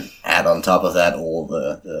 And add on top of that all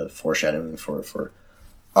the foreshadowing for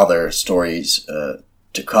other stories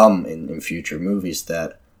to come in future movies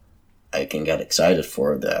that I can get excited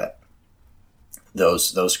for, that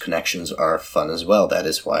those connections are fun as well. That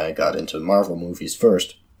is why I got into Marvel movies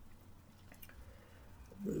first,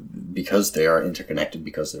 because they are interconnected,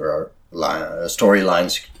 because there are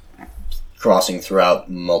storylines crossing throughout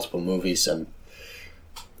multiple movies, and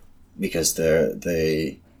because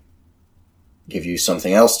they give you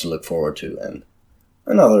something else to look forward to, and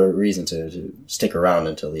another reason to stick around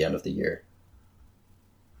until the end of the year.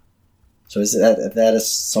 So is that a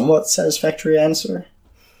somewhat satisfactory answer?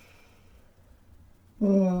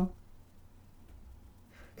 Because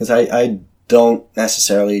I don't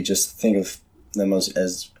necessarily just think of them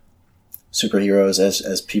as superheroes,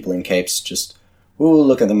 as people in capes. Just, ooh,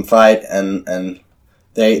 look at them fight, and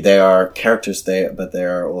they are characters, but they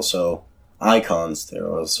are also icons. They're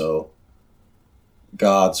also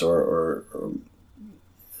gods, or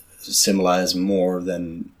symbolize more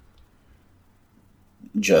than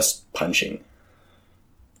just punching.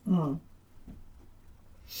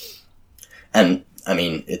 And I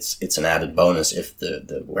mean, it's an added bonus if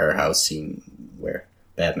the warehouse scene where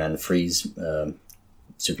Batman frees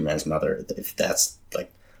Superman's mother, if that's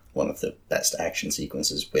like one of the best action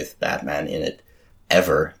sequences with Batman in it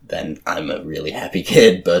ever, then I'm a really happy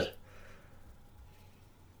kid, but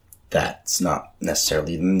that's not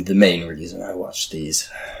necessarily the main reason I watch these.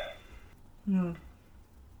 I'm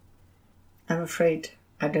afraid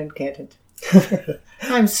I don't get it.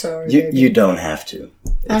 I'm sorry, baby. You don't have to.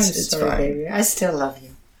 I'm It's sorry, fine. baby. I still love you.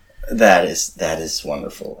 That is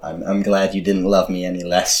wonderful. I'm glad you didn't love me any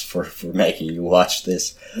less for making you watch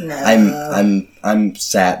this. No. I'm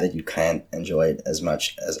sad that you can't enjoy it as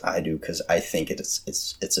much as I do, because I think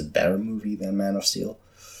it's a better movie than Man of Steel.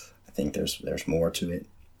 I think there's more to it,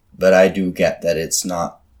 but I do get that it's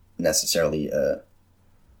not necessarily a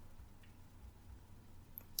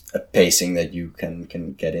pacing that you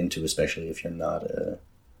can get into, especially if you're not a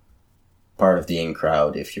part of the in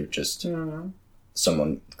crowd. If you're just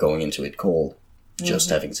someone going into it cold, just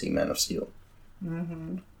having seen Man of Steel.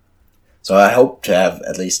 So I hope to have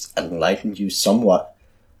at least enlightened you somewhat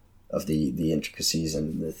of the intricacies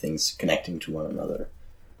and the things connecting to one another.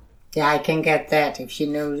 Yeah, I can get that if you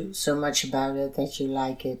know so much about it that you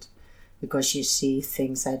like it, because you see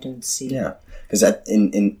things I don't see. Yeah, because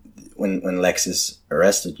when Lex is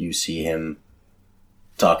arrested, you see him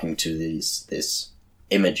talking to this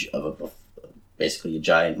image of basically a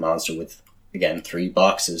giant monster with, again, 3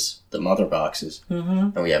 boxes, the mother boxes.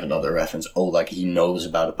 And we have another reference, like he knows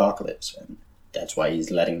about Apocalypse, and that's why he's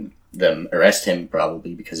letting them arrest him,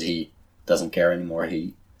 probably because he doesn't care anymore.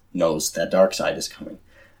 He knows that Darkseid is coming.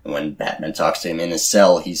 And when Batman talks to him in his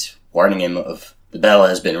cell, he's warning him of the bell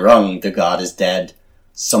has been rung, the god is dead,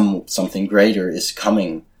 something greater is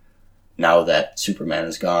coming. Now that Superman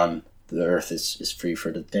is gone, the Earth is free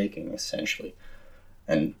for the taking, essentially.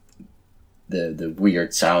 And the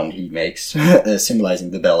weird sound he makes,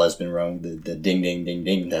 symbolizing the bell has been rung, the ding, ding, ding,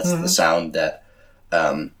 ding, that's the sound that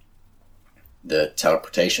the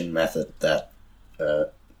teleportation method that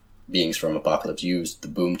beings from Apocalypse used, the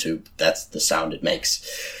boom tube, that's the sound it makes.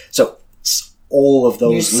 So it's all of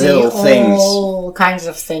those little things. All kinds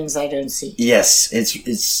of things I don't see. Yes,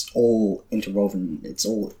 it's all interwoven. It's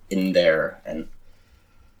all in there, and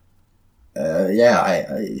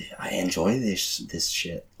I enjoy this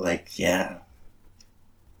shit. Like, yeah.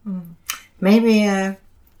 Maybe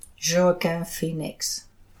Joaquin Phoenix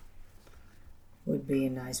would be a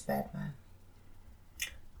nice Batman.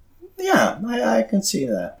 Yeah, I can see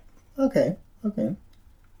that. Okay.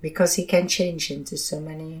 Because he can change into so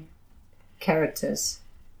many characters.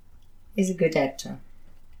 He's a good actor.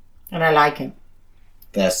 And I like him.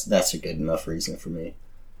 That's a good enough reason for me.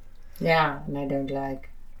 Yeah, and I don't like.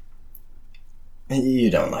 You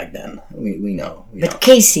don't like Ben. We know. But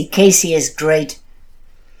Casey is great.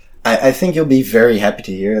 I think you'll be very happy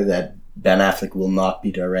to hear that Ben Affleck will not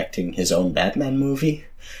be directing his own Batman movie.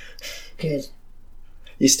 Good.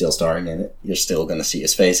 He's still starring in it. You're still going to see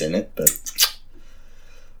his face in it, but...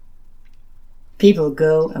 People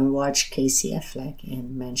go and watch Casey Affleck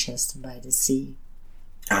in Manchester by the Sea.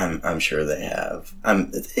 I'm sure they have.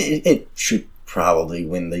 It should probably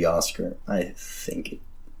win the Oscar. I think it...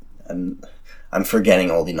 I'm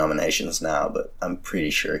forgetting all the nominations now, but I'm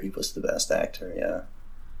pretty sure he was the best actor, yeah.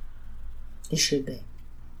 He should be.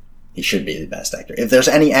 He should be the best actor. If there's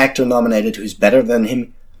any actor nominated who's better than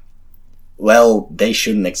him, well, they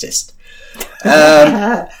shouldn't exist.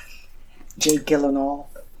 Jake Gyllenhaal.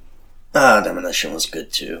 Demolition was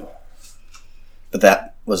good too. But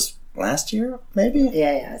that was last year, maybe?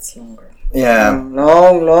 Yeah, it's longer. Yeah.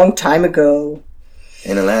 Long time ago.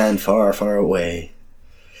 In a land far, far away.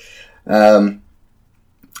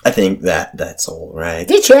 I think that's all right.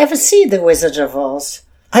 Did you ever see The Wizard of Oz?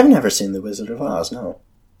 I've never seen The Wizard of Oz, no.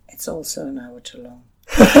 It's also an hour too long.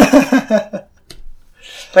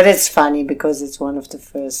 But it's funny because it's one of the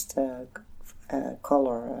first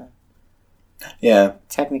color. Yeah.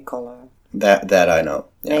 Technicolor. That I know.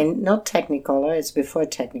 Yeah. And not Technicolor, it's before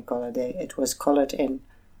Technicolor. It was colored in,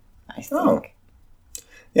 I think. Oh.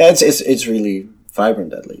 Yeah, it's really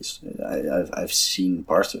vibrant, at least. I've seen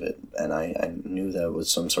parts of it, and I knew that was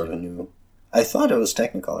some sort of new... I thought it was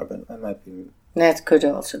Technicolor, but I might be... That could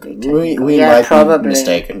also be We Technicolor. might probably. be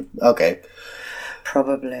mistaken. Okay.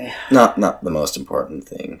 Probably. Not the most important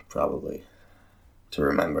thing, probably, to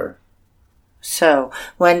remember. So,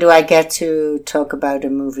 when do I get to talk about a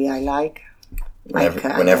movie I like?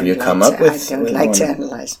 Whenever you come up with... I don't like to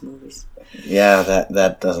analyze movies. Yeah,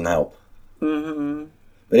 that doesn't help. Mm-hmm.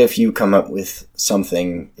 But if you come up with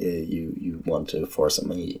something you want to force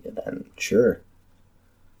somebody, then sure.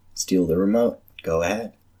 Steal the remote. Go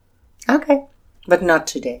ahead. Okay. But not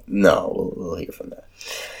today. No, we'll hear from that.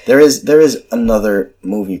 There is another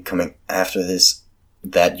movie coming after this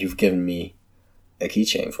that you've given me a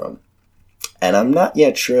keychain from. And I'm not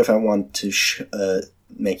yet sure if I want to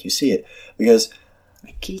make you see it. Because...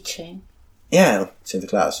 A keychain? Yeah, Santa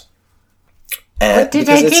Claus. What did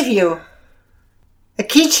I give you? A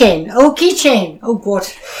keychain. Oh, keychain. Oh, God.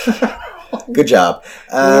 Good job.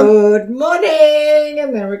 Good morning,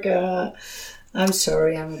 America. I'm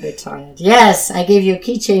sorry, I'm a bit tired. Yes, I gave you a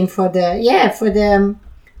keychain for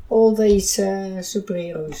all these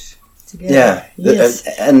superheroes together. Yeah. Yes.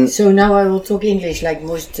 And so now I will talk English like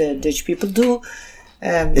most Dutch people do.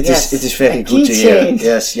 It is very good to hear.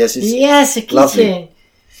 Yes, yes, a keychain. Lovely.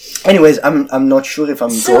 Anyways, I'm not sure if I'm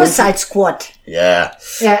Suicide Squad. Yeah.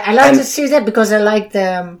 Yeah, I like to see that because I like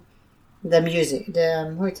the music.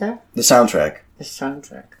 Hoe heet that? The soundtrack. The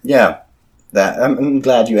soundtrack. Yeah. I'm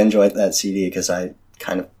glad you enjoyed that CD because I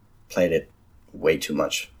kind of played it way too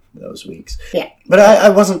much those weeks. Yeah. But I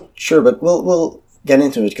wasn't sure, but we'll get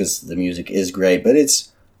into it because the music is great, but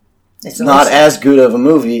it's not awesome. As good of a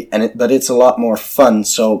movie, but it's a lot more fun,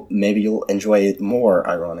 so maybe you'll enjoy it more,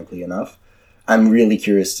 ironically enough. I'm really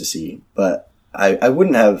curious to see, but I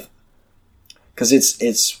wouldn't have, because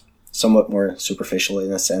it's somewhat more superficial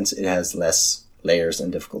in a sense. It has less layers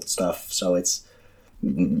and difficult stuff, so it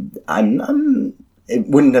wouldn't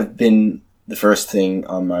have been the first thing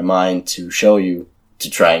on my mind to show you, to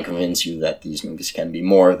try and convince you that these movies can be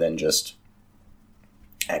more than just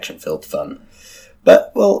action-filled fun.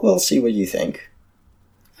 But we'll see what you think.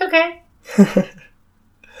 Okay.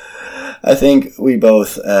 I think we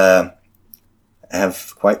both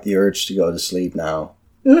have quite the urge to go to sleep now.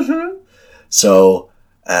 Mm-hmm. So,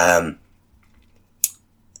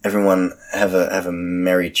 everyone have a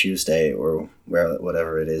Merry Tuesday or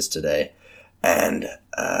whatever it is today, and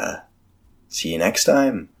see you next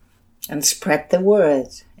time. And spread the word.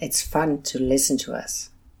 It's fun to listen to us.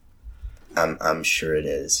 I'm sure it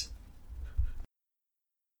is.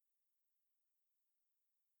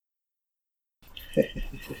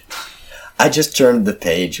 I just turned the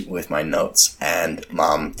page with my notes, and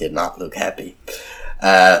Mom did not look happy.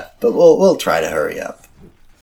 But we'll try to hurry up.